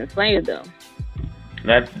able to enslave them.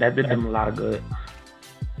 That did them a lot of good.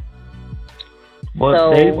 But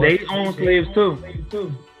so, they own slaves too.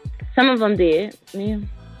 Some of them did. Yeah.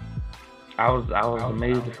 I was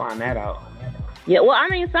amazed to find that out. Yeah. Well, I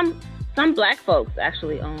mean, some black folks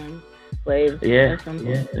actually own slaves. Yeah.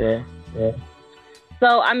 Yeah.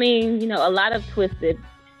 So I mean, a lot of twisted,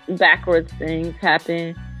 backwards things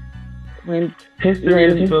happen when history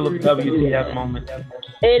is full of WTF moments.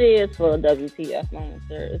 It is full of WTF moments,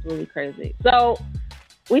 sir. It's really crazy. So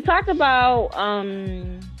we talked about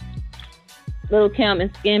Lil' Kim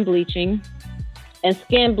and skin bleaching, and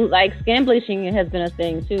skin bleaching has been a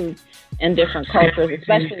thing too in different cultures,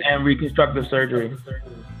 especially and reconstructive surgery.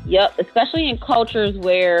 Yep, especially in cultures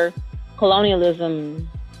where colonialism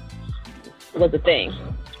was a thing,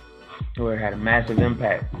 where it had a massive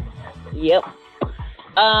impact. Yep.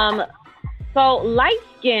 So light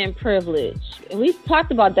skin privilege, and we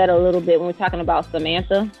talked about that a little bit when we were talking about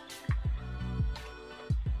Samantha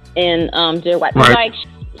and Dear White. Right.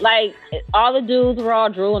 Like all the dudes were all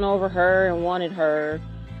drooling over her and wanted her,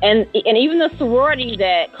 and even the sorority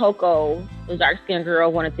that Coco, the dark skinned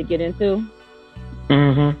girl, wanted to get into.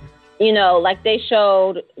 Mm-hmm. Like they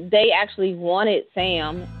actually wanted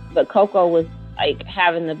Sam, but Coco was like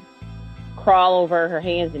having to crawl over her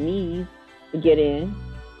hands and knees to get in.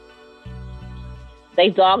 They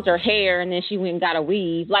dogged her hair, and then she went and got a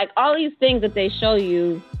weave. Like all these things that they show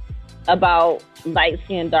you about light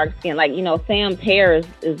skin, dark skin. Like Sam's hair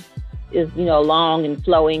is long and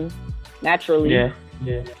flowing naturally. Yeah,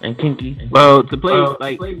 and kinky. Well, to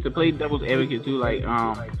play devil's advocate too. Like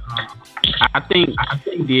I think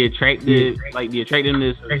the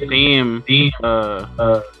attractiveness of Sam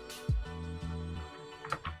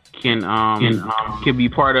can be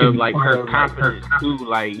part of like her confidence too.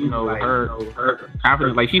 Like her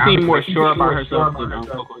confidence. Like she seemed more sure about herself than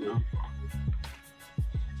Coco.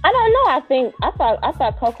 I don't know. I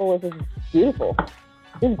thought Coco was just beautiful.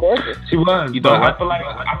 She was gorgeous. She was. I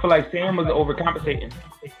feel like Sam was overcompensating.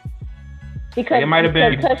 Because it might have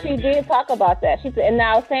been because she did talk about that. She said, and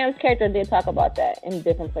now Sam's character did talk about that in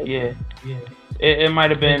different places. Yeah. It might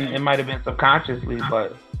have been subconsciously,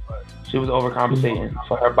 but she was overcompensating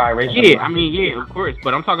for her biracial. Yeah, I mean, yeah, of course.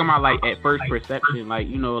 But I'm talking about like at first perception, like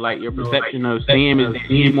like your perception of Sam is that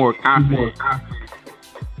she's more confident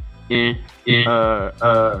in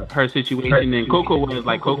her situation than Coco was.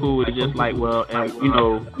 Like Coco was just like, well, and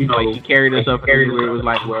like she carried herself everywhere. It was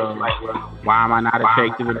like, well, why am I not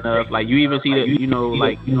attractive enough? Like you even see that,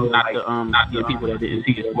 not the people that didn't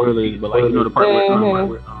see the spoilers, but like the part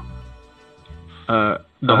where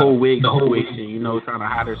the whole wig situation, trying to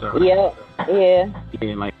hide herself. Yeah. Yeah,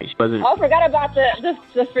 like she wasn't. Oh, I forgot about the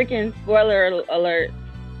freaking spoiler alert.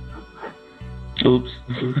 Oops.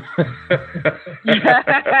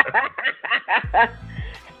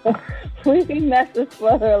 We can mess the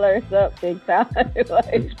spoiler alerts up big time.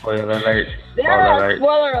 Like, spoiler alert. There are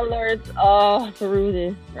spoiler alerts all through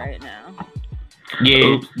this right now.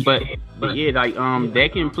 Yeah, but yeah, like that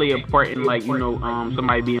can play a part in like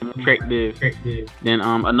somebody being more attractive than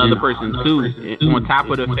another person too. And on top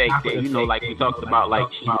of the fact that like we talked about,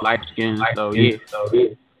 like she's light skinned, so yeah.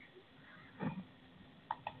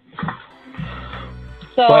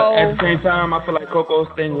 So, but at the same time, I feel like Coco's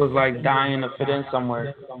thing was like dying to fit in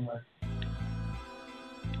somewhere.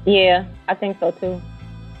 Yeah, I think so too.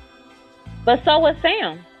 But so was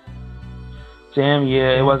Sam. Sam,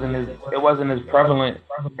 yeah, it wasn't as prevalent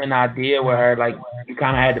an idea with her. Like you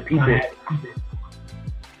kind of had to peep it.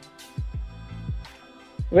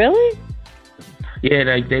 Really? Yeah,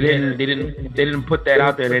 like they didn't put that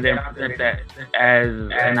out there. They didn't present that as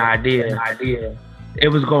an idea. It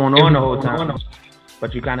was going on the whole time,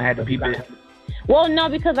 but you kind of had to peep it. Well, no,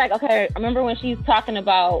 because like, okay, I remember when she's talking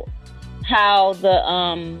about how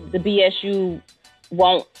the BSU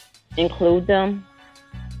won't include them.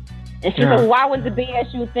 And she said, why would the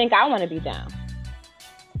BSU think I want to be down?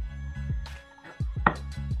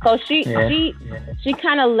 So she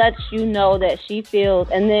kind of lets you know that she feels,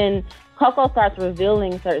 and then Coco starts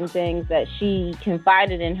revealing certain things that she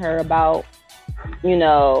confided in her about,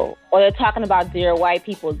 or they're talking about Dear White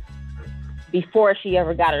People before she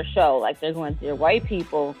ever got her show. Like they're going, Dear White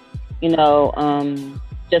People,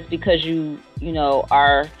 just because you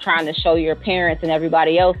are trying to show your parents and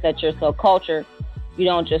everybody else that you're so cultured, you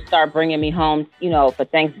don't just start bringing me home, for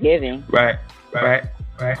Thanksgiving. Right.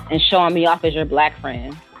 And showing me off as your black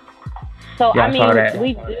friend. So, yeah, I mean,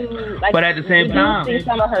 we do, like, but at the same time, see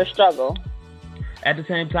some of her struggle. At the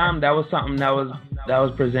same time, that was something that was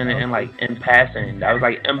presented in passing. That was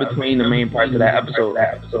like in between the main parts of that episode.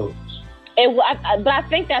 But I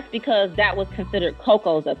think that's because that was considered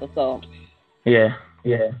Coco's episode. Yeah.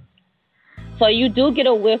 So you do get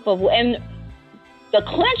a whiff of, and the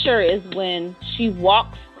clincher is when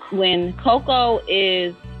when Coco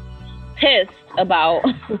is pissed about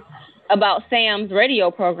Sam's radio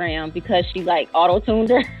program because she like auto-tuned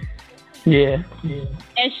her. Yeah.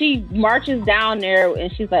 And she marches down there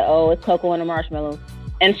and she's like, oh, it's Coco and the Marshmallows.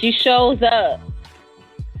 And she shows up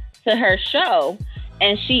to her show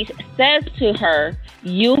and she says to her,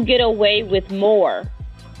 you get away with more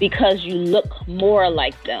because you look more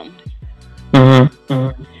like them.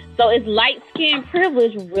 Mm-hmm. So is light skin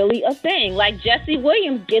privilege really a thing? Like Jesse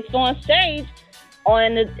Williams gets on stage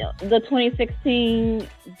on the 2016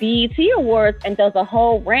 BET Awards and does a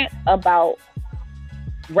whole rant about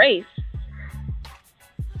race.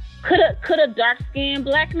 Could a dark skinned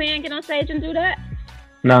black man get on stage and do that?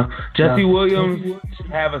 No. Jesse Williams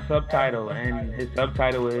have a subtitle, and his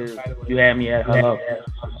subtitle is "You Had Me at Hello."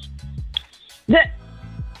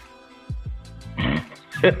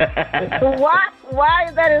 Why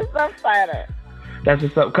is that his subtitle? That's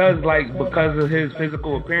because of his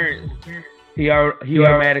physical appearance, he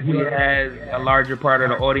automatically has a larger part of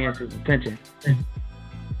the audience's attention.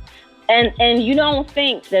 And you don't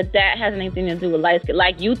think that has anything to do with light skin?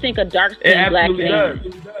 Like you think a dark skinned black man?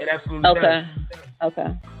 It absolutely does.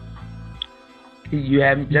 Okay. You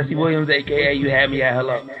have Jesse Williams, aka You Had Me at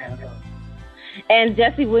Hello. And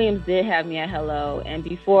Jesse Williams did have me at hello. And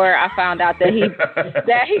before I found out that he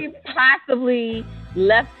possibly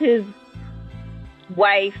left his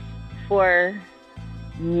wife for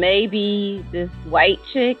maybe this white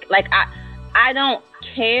chick. Like I don't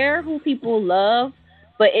care who people love,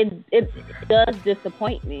 but it does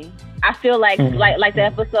disappoint me. I feel like like the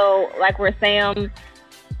episode like where Sam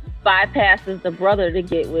bypasses the brother to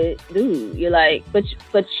get with dude. You're like, but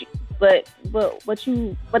the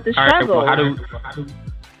struggle. Right, well,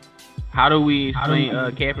 how do we explain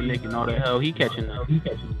Kaepernick and all the hell he catching up?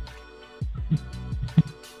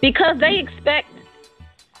 Because they expect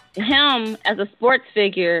him as a sports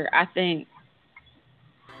figure, I think,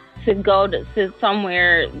 to go to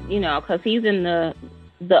somewhere, because he's in the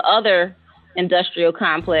other industrial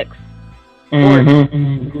complex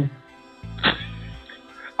Mm-hmm.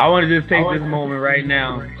 I want to just take this moment right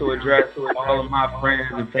now to address all of my friends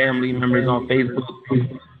and family members on Facebook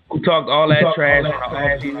who talked all that trash on the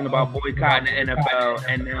offseason about boycotting the NFL,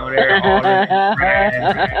 and now they're all into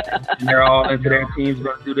trash, and they're all into their team's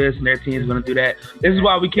going to do this and their team's going to do that. This is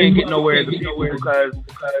why we can't get nowhere as a people, because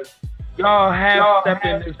y'all have stepped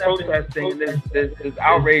in this protesting, this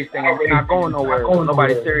outrage thing, and we're not going nowhere.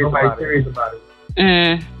 Nobody's serious about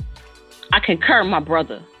it. I concur, my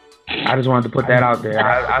brother. I just wanted to put that out there.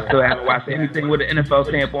 I still haven't watched anything with an NFL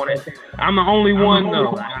stamp on it. I'm the only one,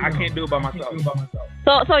 though. I can't do it by myself.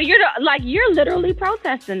 So you're literally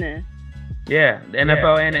protesting this. Yeah, the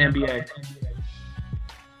NFL and the NBA.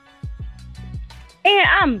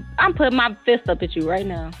 And I'm putting my fist up at you right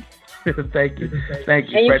now. Thank you. And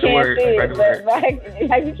you can't see it,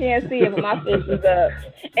 but you can't see it, but my fist is up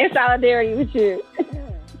in solidarity with you.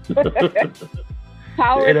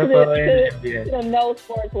 Power to the no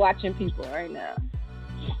sports watching people right now.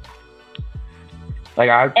 Like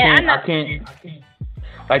I can't.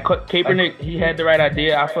 Like Kaepernick, he had the right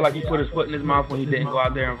idea. I feel like he put his foot in his mouth when he didn't go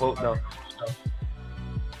out there and vote, though.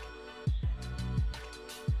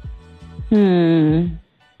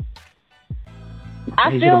 I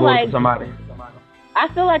feel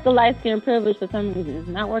like the light skin privilege for some reason is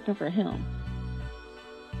not working for him.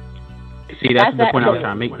 See, that's the point I was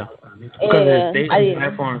trying to make, though. Because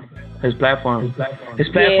his platform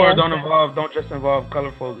don't just involve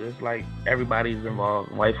color folks. It's like everybody's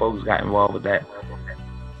involved. White folks got involved with that.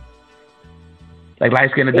 Like light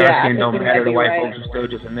skin and dark skin don't matter. The white folks are still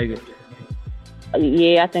just a nigga.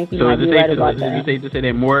 Yeah, I think you might be right about that. You say to say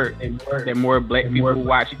that more black people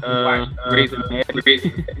watch Grey's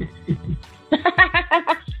Anatomy.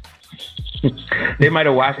 They might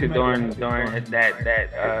have watched it during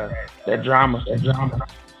that drama.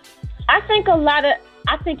 I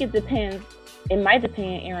think it depends. It might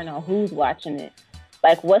depend, Aaron, on who's watching it.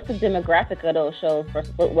 Like, what's the demographic of those shows?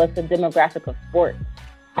 What's the demographic of sports?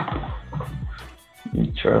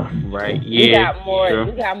 True. Right. Yeah. You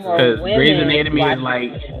got more women. Grey's Anatomy is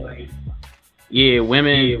like,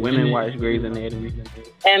 women watch Grey's Anatomy.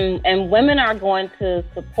 And women are going to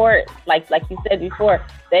support, like you said before,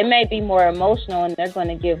 they may be more emotional and they're going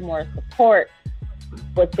to give more support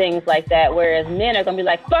with things like that. Whereas men are going to be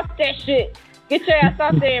like, fuck that shit. Get your ass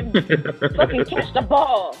out there and fucking catch the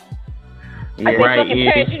ball. I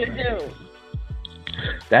fucking paid you to do.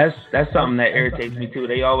 That's something that irritates me too.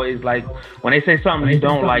 They always like when they say something they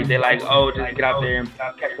don't like, they're like, oh, just get out there and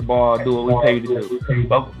catch the ball, do what we pay you to do.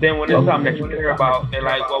 But then when it's something that you care about, they're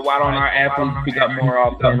like, well, why don't our athletes speak up more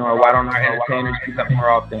often, or why don't our entertainers speak up more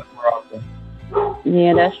often?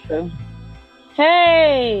 Yeah, that's true.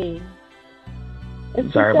 Hey,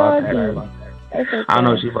 sorry about that. Okay. I don't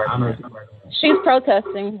know. She's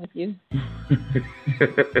protesting with you.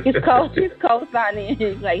 She's co-signing.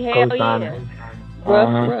 She's like, hell yeah.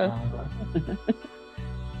 Rough.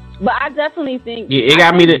 But I definitely think... Yeah, it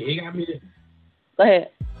got me to... Go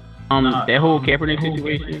ahead. That whole Kaepernick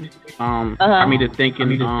situation got me to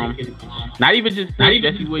thinking, not even just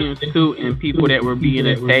Jesse Williams too, and people that were being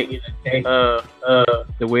attacked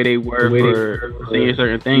the way they were for saying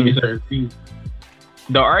certain things.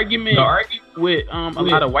 The argument with a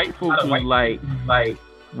lot of white folks was like,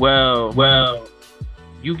 well,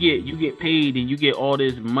 you get paid and you get all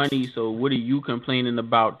this money, so what are you complaining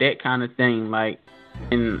about? That kind of thing, like,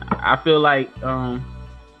 and I feel like that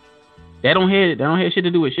don't have shit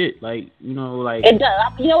to do with shit, like, you know, like it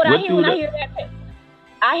does. You know what I hear when I hear that?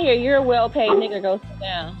 I hear you're a well-paid nigga. Go sit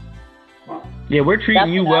down. Yeah, we're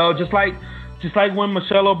treating you well, just like when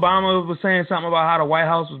Michelle Obama was saying something about how the White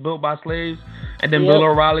House was built by slaves. And then Bill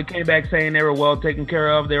O'Reilly came back saying they were well taken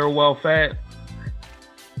care of, they were well fed.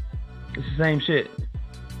 It's the same shit.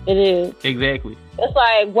 It is. Exactly. It's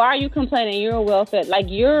like, why are you complaining? You're well fed. Like,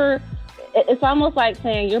 it's almost like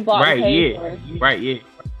saying you're bought and paid for. Right, yeah.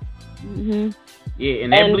 Mm-hmm. Yeah,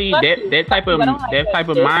 and that bleed that type of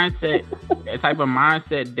mindset, that type of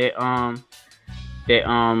mindset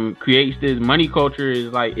that creates this money culture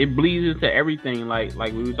is like, it bleeds into everything. Like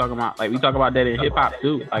we were talking about, like we talk about that in hip hop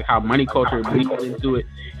too, like how money culture bleeds into it.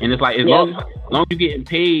 And it's like, as long as you're getting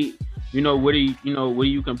paid, you know, what are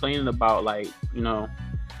you complaining about? Like, you know,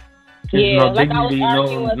 no dignity, I was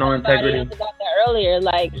arguing with no integrity about that earlier.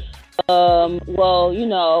 Like, well, you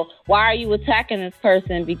know, why are you attacking this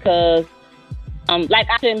person? Because like,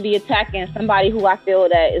 I shouldn't be attacking somebody who I feel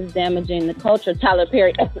that is damaging the culture. Tyler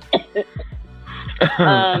Perry.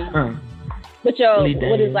 With your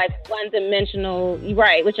what is like one-dimensional,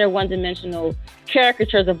 right? With your one-dimensional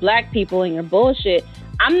caricatures of black people and your bullshit.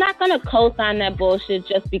 I'm not gonna co-sign that bullshit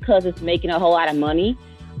just because it's making a whole lot of money.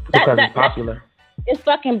 Because it's popular. It's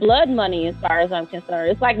fucking blood money as far as I'm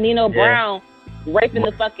concerned. It's like Nino Brown raping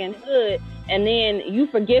the fucking hood, and then you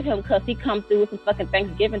forgive him because he come through with some fucking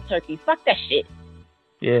Thanksgiving turkey. Fuck that shit.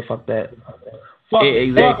 Yeah, fuck that. Yeah,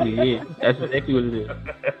 exactly. Yeah, that's exactly what it is.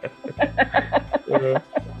 Yeah.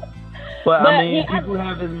 But I mean, people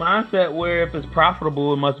have this mindset where if it's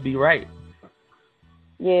profitable, it must be right.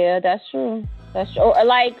 Yeah, that's true. That's true. Or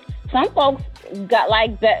like some folks got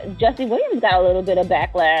like that. Jesse Williams got a little bit of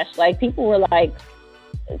backlash. Like people were like,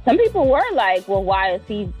 some people were like, well, why does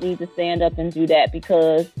he need to stand up and do that?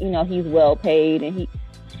 Because he's well paid, and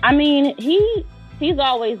he's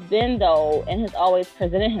always been though, and has always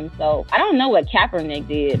presented himself. I don't know what Kaepernick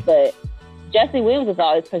did, but Jesse Williams has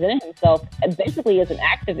always presented himself basically as an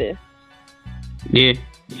activist. Yeah.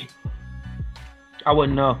 I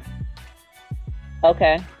wouldn't know.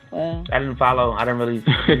 Okay. Well, I didn't follow. I didn't really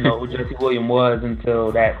know who Jesse Williams was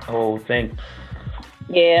until that whole thing.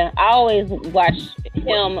 Yeah, I always watch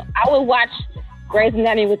him. I would watch Grey's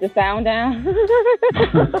Anatomy with the sound down.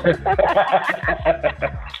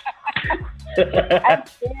 I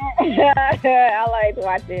like to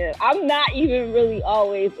watch it. I'm not even really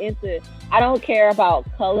always into. I don't care about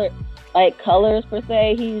colors per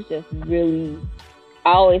se. He's just really.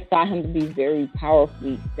 I always thought him to be very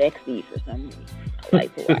powerfully sexy for some reason. I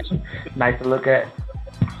like to watch him. Nice to look at.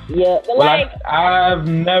 Yeah, but I've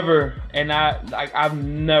never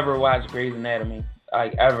watched Grey's Anatomy,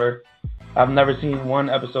 like ever. I've never seen one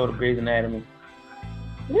episode of Grey's Anatomy,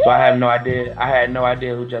 so I have no idea. I had no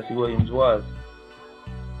idea who Jesse Williams was.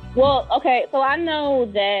 Well, okay, so I know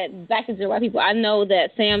that back to the white people. I know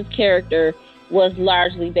that Sam's character was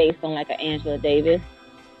largely based on like an Angela Davis.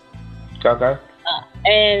 Okay.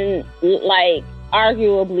 And like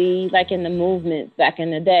arguably, like in the movement back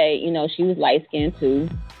in the day, she was light skinned too.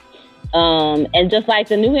 And just like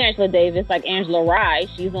the new Angela Davis, like Angela Rye,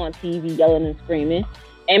 she's on TV yelling and screaming.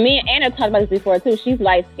 And me and Anna talked about this before too. She's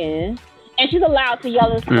light skinned, and she's allowed to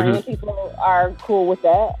yell and scream. Mm-hmm. People are cool with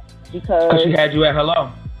that because she had you at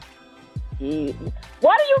hello.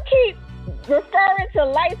 Why do you keep referring to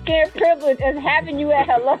light skin privilege as having you at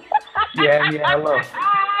hello? Yeah, hello.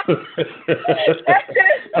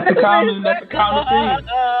 That's a common thing.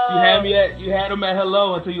 You had them at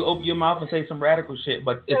hello until you open your mouth and say some radical shit,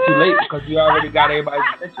 but it's too late because you already got everybody's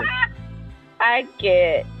attention. I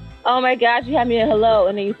get. Oh my gosh, you had me at hello,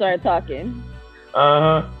 and then you started talking.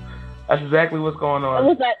 That's exactly what's going on. I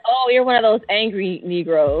was like, oh, you're one of those angry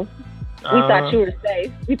Negroes. We thought you were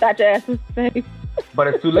safe. We thought your ass was safe. But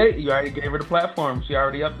it's too late. You already gave her the platform. She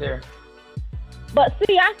already up there. But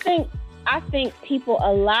see, I think people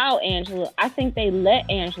allow Angela. I think they let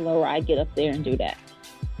Angela Rye get up there and do that.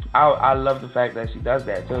 I love the fact that she does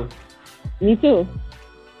that too. Me too.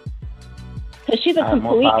 Because she's a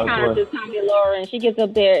complete counter to Tommy Lauren. She gets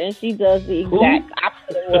up there and she does the exact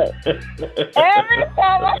opposite of what. Every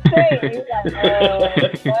time I say it, you're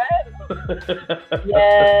like, what?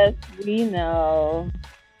 Yes, we know.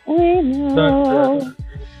 We know.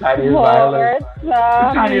 Tiniest violent.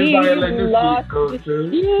 Tiniest violent this week goes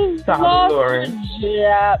to Tommy Lauren.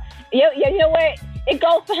 Yeah. You know what? It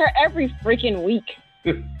goes to her every freaking week.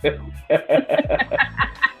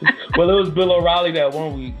 Well, it was Bill O'Reilly that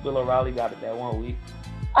 1 week. Bill O'Reilly got it that 1 week.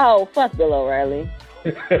 Oh, fuck Bill O'Reilly.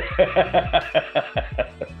 Fuck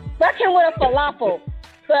him with a falafel.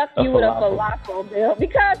 Fuck you with a falafel, Bill.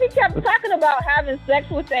 Because he kept talking about having sex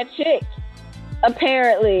with that chick,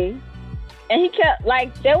 apparently. And he kept,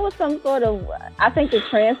 like, there was some sort of, I think the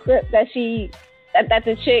transcript that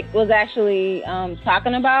the chick was actually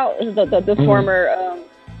talking about, the former,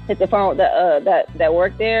 that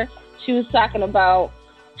worked there. She was talking about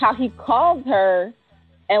how he called her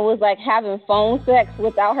and was like having phone sex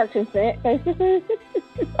without her consent, basically.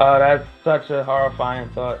 Oh, that's such a horrifying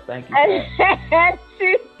thought. Thank you. And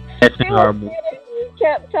that's horrible. He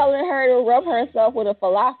kept telling her to rub herself with a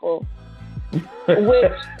falafel.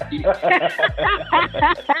 Which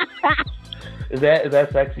is that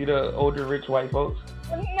sexy to older rich white folks?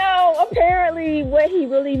 No, apparently what he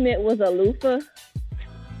really meant was a loofah.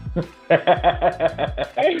 He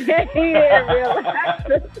didn't realize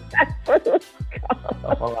that's what it was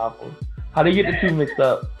called. How do you get the two mixed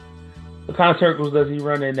up? What kind of circles does he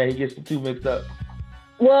run in that he gets the two mixed up?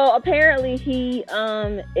 Well, apparently he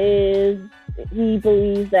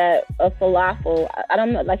believes that a falafel, I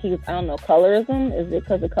don't know, colorism. Is it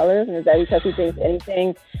because of colorism? Is that because he thinks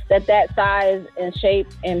anything that size and shape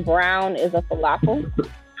and brown is a falafel?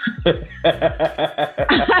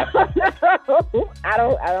 I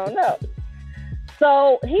don't know.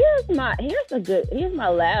 So here's my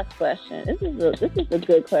last question. This is a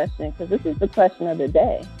good question because this is the question of the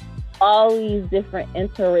day. all these different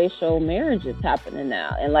interracial marriages happening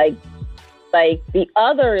now, and like the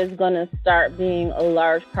other is going to start being a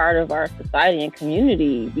large part of our society and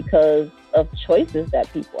community because of choices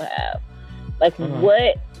that people have. Like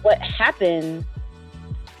what happens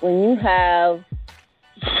when you have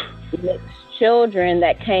mixed children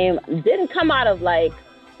that didn't come out of like,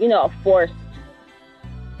 you know, a forced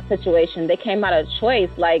situation. They came out of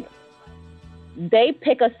choice. Like they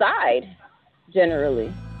pick a side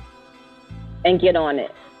generally and get on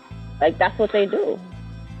it. Like that's what they do.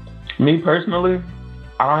 Me personally,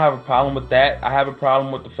 I don't have a problem with that. I have a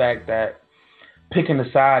problem with the fact that picking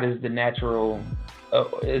a side is the natural,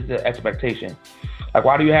 is the expectation. Like,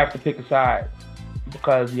 why do you have to pick a side?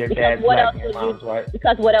 Because your dad's black and your mom's white.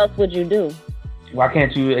 Because what else would you do? Why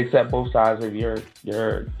can't you accept both sides of your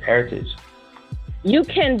heritage? You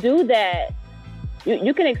can do that.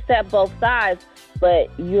 You can accept both sides, but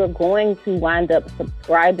you're going to wind up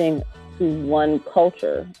subscribing to one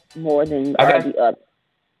culture more than the other.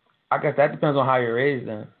 I guess that depends on how you're raised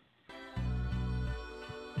then.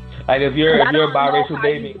 Like if you're a biracial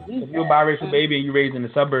baby, and you're raised in the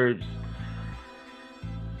suburbs,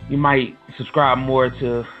 you might subscribe more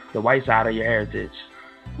to the white side of your heritage.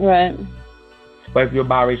 Right. But if you're a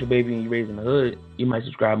biracial baby and you're raised in the hood, you might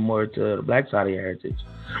subscribe more to the black side of your heritage,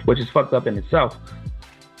 which is fucked up in itself.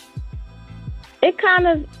 It kind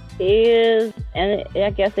of is, and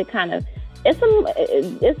I guess it kind of, it's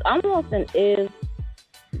almost an is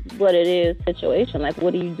what it is situation. Like,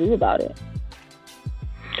 what do you do about it?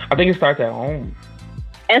 I think it starts at home.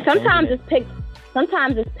 And sometimes it's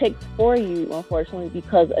picked for you, unfortunately,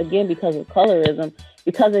 because of colorism,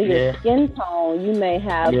 because of your skin tone. You may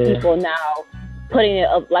have people now putting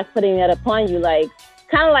it upon you, like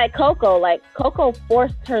kind of like Coco. Like Coco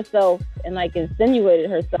forced herself and like insinuated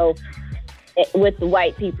herself with the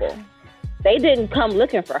white people. They didn't come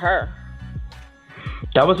looking for her.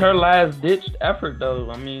 That was her last ditched effort,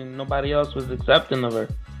 though. I mean, nobody else was accepting of her.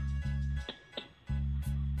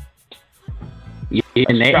 Yeah,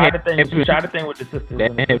 and she tried to thing with the sisters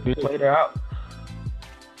and played her out.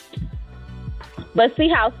 But see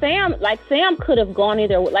how Sam could have gone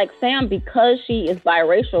either. Like Sam, because she is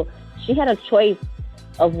biracial, she had a choice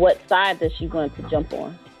of what side that she's going to jump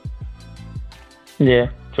on. Yeah,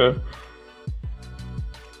 true.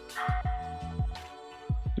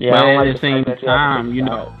 Yeah, but at the same time, you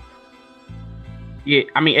know. Yeah,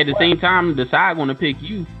 I mean, at the same time, the side going to pick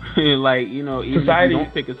you. Like, you know, even society. If you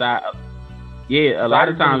don't pick a side. Yeah, a lot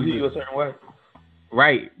of times you a certain way.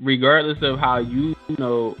 Right, regardless of how you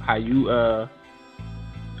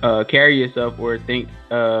carry yourself or think,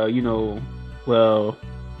 well,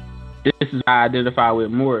 this is how I identify with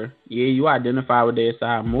more. Yeah, you identify with their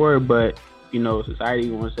side more, but you know, society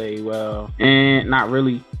gonna say, well, and not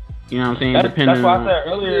really. You know what I'm saying?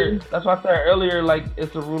 That's why I said earlier. Like,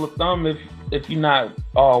 it's a rule of thumb. If you're not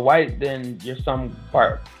all white, then you're some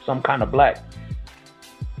kind of black,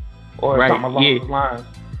 or something along those lines.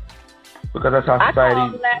 Because that's how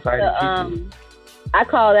society treats you. I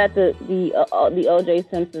call that the O.J.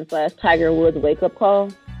 Simpson / Tiger Woods wake up call.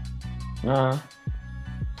 Yeah,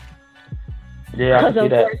 I can see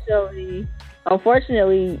that.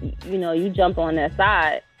 Unfortunately, you know, you jump on that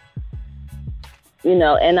side. You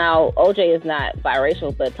know, and now OJ is not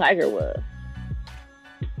biracial, but Tiger was.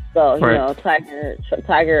 So, you know,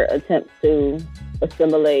 Tiger attempts to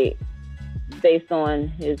assimilate based on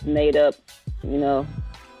his made up, you know,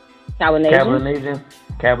 Cablinasian.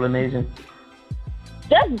 How come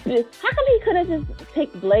he couldn't just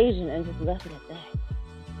take Blasian and just left it at that?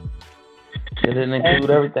 It didn't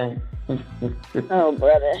include everything. Oh,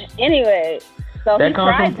 brother. Anyway, so that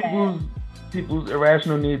comes from people's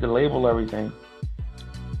irrational need to label everything.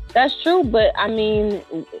 That's true, but I mean,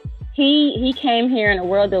 he came here in a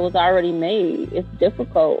world that was already made. It's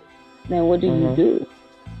difficult. Then what do you do?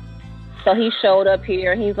 So he showed up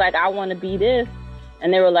here. And he's like, I want to be this,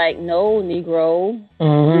 and they were like, No, Negro,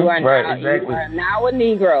 you are now a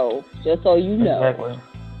Negro. Just so you know.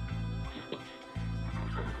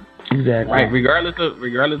 Exactly. Right. Regardless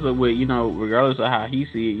of what, you know, regardless of how he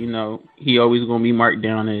see it, you know, he always gonna be marked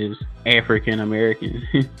down as African American.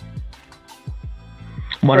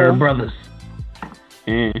 One of the brothers.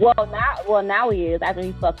 Yeah. Well, now he is after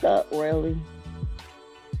he fucked up royally.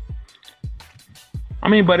 I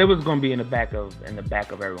mean, but it was gonna be in the back of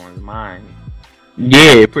everyone's mind.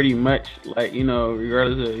 Yeah, pretty much. Like, you know,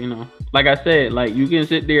 regardless of, you know, like I said, like you can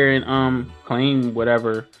sit there and claim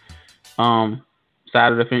whatever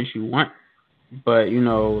side of the fence you want, but you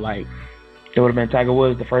know, like it would have been Tiger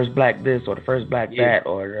Woods, the first black this or the first black that,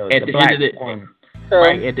 or the black one.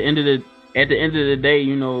 Right, at the end of at the end of the day,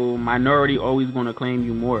 you know, minority always gonna claim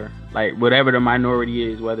you more. Like whatever the minority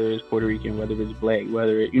is, whether it's Puerto Rican, whether it's black,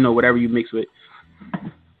 whether it, you know, whatever you mix with.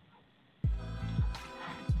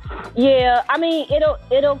 Yeah, I mean,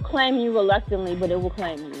 it'll claim you reluctantly, but it will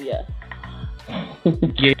claim you. Yeah.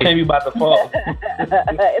 Yeah, claim you by default.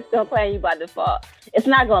 It's gonna claim you by default. It's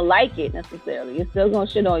not gonna like it necessarily. It's still gonna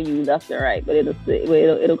shit on you left and right, but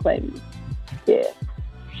it'll claim you. Yeah.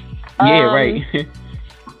 Yeah, right.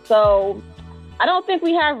 So, I don't think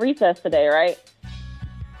we have recess today, right?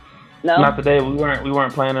 No. Not today. We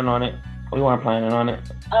weren't planning on it.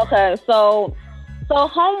 Okay, so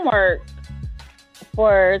homework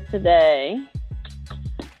for today.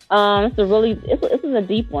 This is a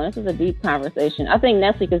deep one. This is a deep conversation. I think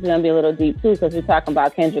next week is going to be a little deep too, because we're talking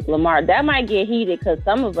about Kendrick Lamar. That might get heated because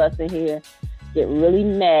some of us in here get really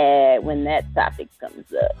mad when that topic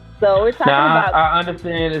comes up. So we're talking about. I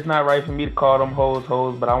understand it's not right for me to call them hoes,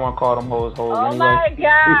 but I want to call them hoes oh anyway. My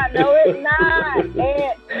God, no, it's not.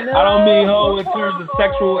 No. I don't mean hoe in terms of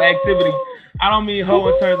sexual activity. I mean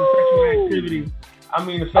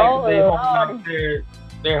the fact that they hoeing out there.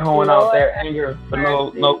 They're hoeing out their anger for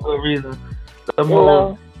no good reason.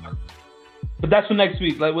 But that's for next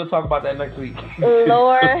week. Like we'll talk about that next week.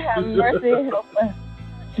 Lord have mercy, help us.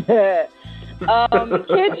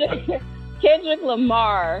 Kendrick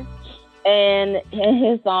Lamar and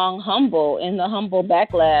his song "Humble" and the Humble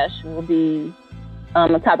Backlash will be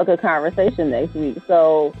a topic of conversation next week.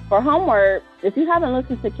 So for homework, if you haven't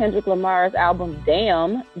listened to Kendrick Lamar's album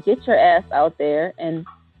 "Damn," get your ass out there and.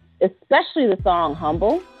 Especially the song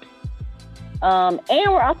 "Humble," and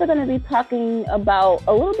we're also going to be talking about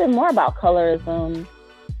a little bit more about colorism.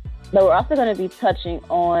 But we're also going to be touching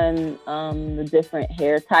on the different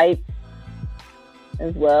hair types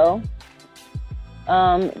as well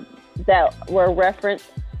that were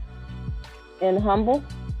referenced in "Humble,"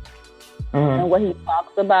 and what he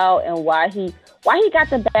talks about and why he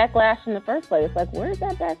got the backlash in the first place. Like, where did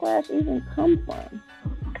that backlash even come from?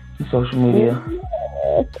 Social media.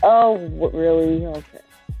 Yes. Oh, really? Okay.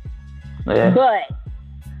 Yeah. But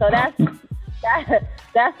so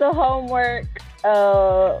that's the homework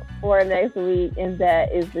for next week, and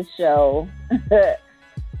that is the show.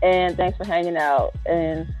 And thanks for hanging out.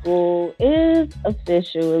 And school is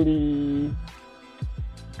officially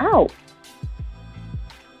out.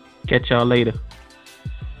 Catch y'all later.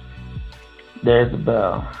 There's the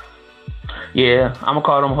bell. Yeah, I'm gonna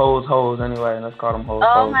call them hoes anyway. Let's call them hoes.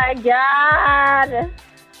 Oh my God!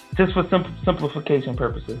 Just for simplification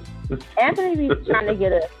purposes. Anthony be trying to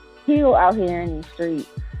get a heel out here in these streets.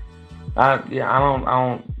 I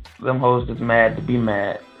don't. Them hoes just mad to be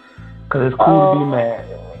mad, cause it's cool to be mad.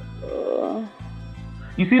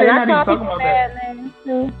 You see, they're not even talking about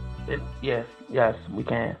that. Yes, we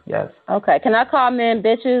can. Yes. Okay, can I call men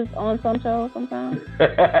bitches on some shows sometimes?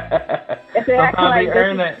 Sometimes they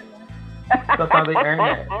earn that. Sometimes they earn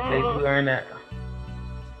that. They do earn that.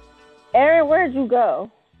 Aaron, where'd you go?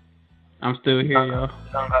 I'm still here, y'all.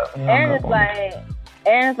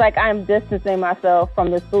 Aaron's like, I'm distancing myself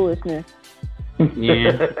from this foolishness.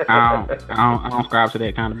 Yeah, I don't subscribe to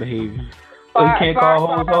that kind of behavior. So you can't call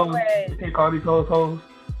hoes hoes? You can't call these hoes?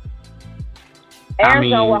 Aaron's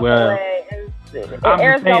gonna walk away. I'm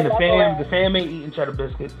just saying, the fam ain't eating cheddar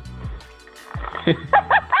biscuits.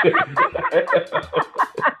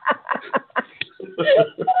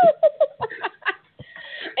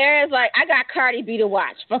 Aaron's like, I got Cardi B to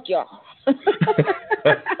watch. Fuck y'all.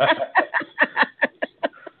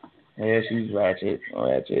 Yeah, she's ratchet.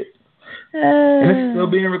 And it's still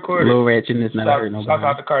being recorded. Low ratchetness never hurt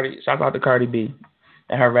nobody. Shout out to Cardi B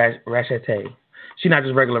and her ratchet. She not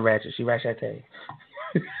just regular ratchet. She ratchet.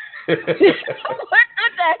 What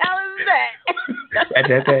the hell is that?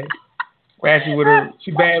 Ratchet. Ratchet with her.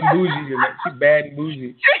 She bad and bougie. She bad and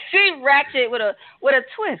bougie. She ratchet with a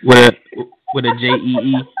twist. With a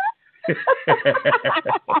JEE.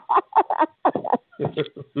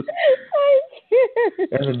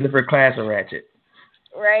 That's a different class of ratchet.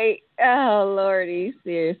 Right? Oh, Lordy.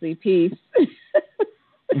 Seriously, peace.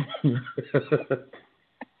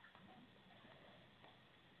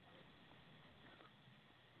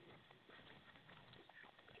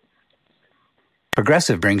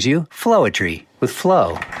 Progressive brings you Flowetry with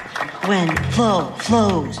Flo. When Flo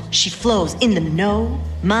flows, she flows in the know.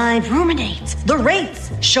 Mind ruminates the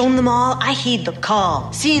rates. Shown them all, I heed the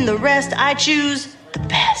call. Seeing the rest, I choose the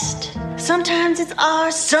best. Sometimes it's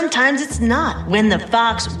ours, sometimes it's not. When the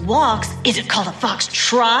fox walks, is it called a fox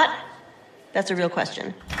trot? That's a real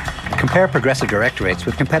question. Compare Progressive direct rates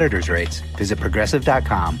with competitors' rates. Visit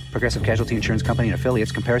Progressive.com. Progressive Casualty Insurance Company and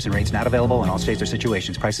affiliates. Comparison rates not available in all states or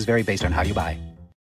situations. Prices vary based on how you buy.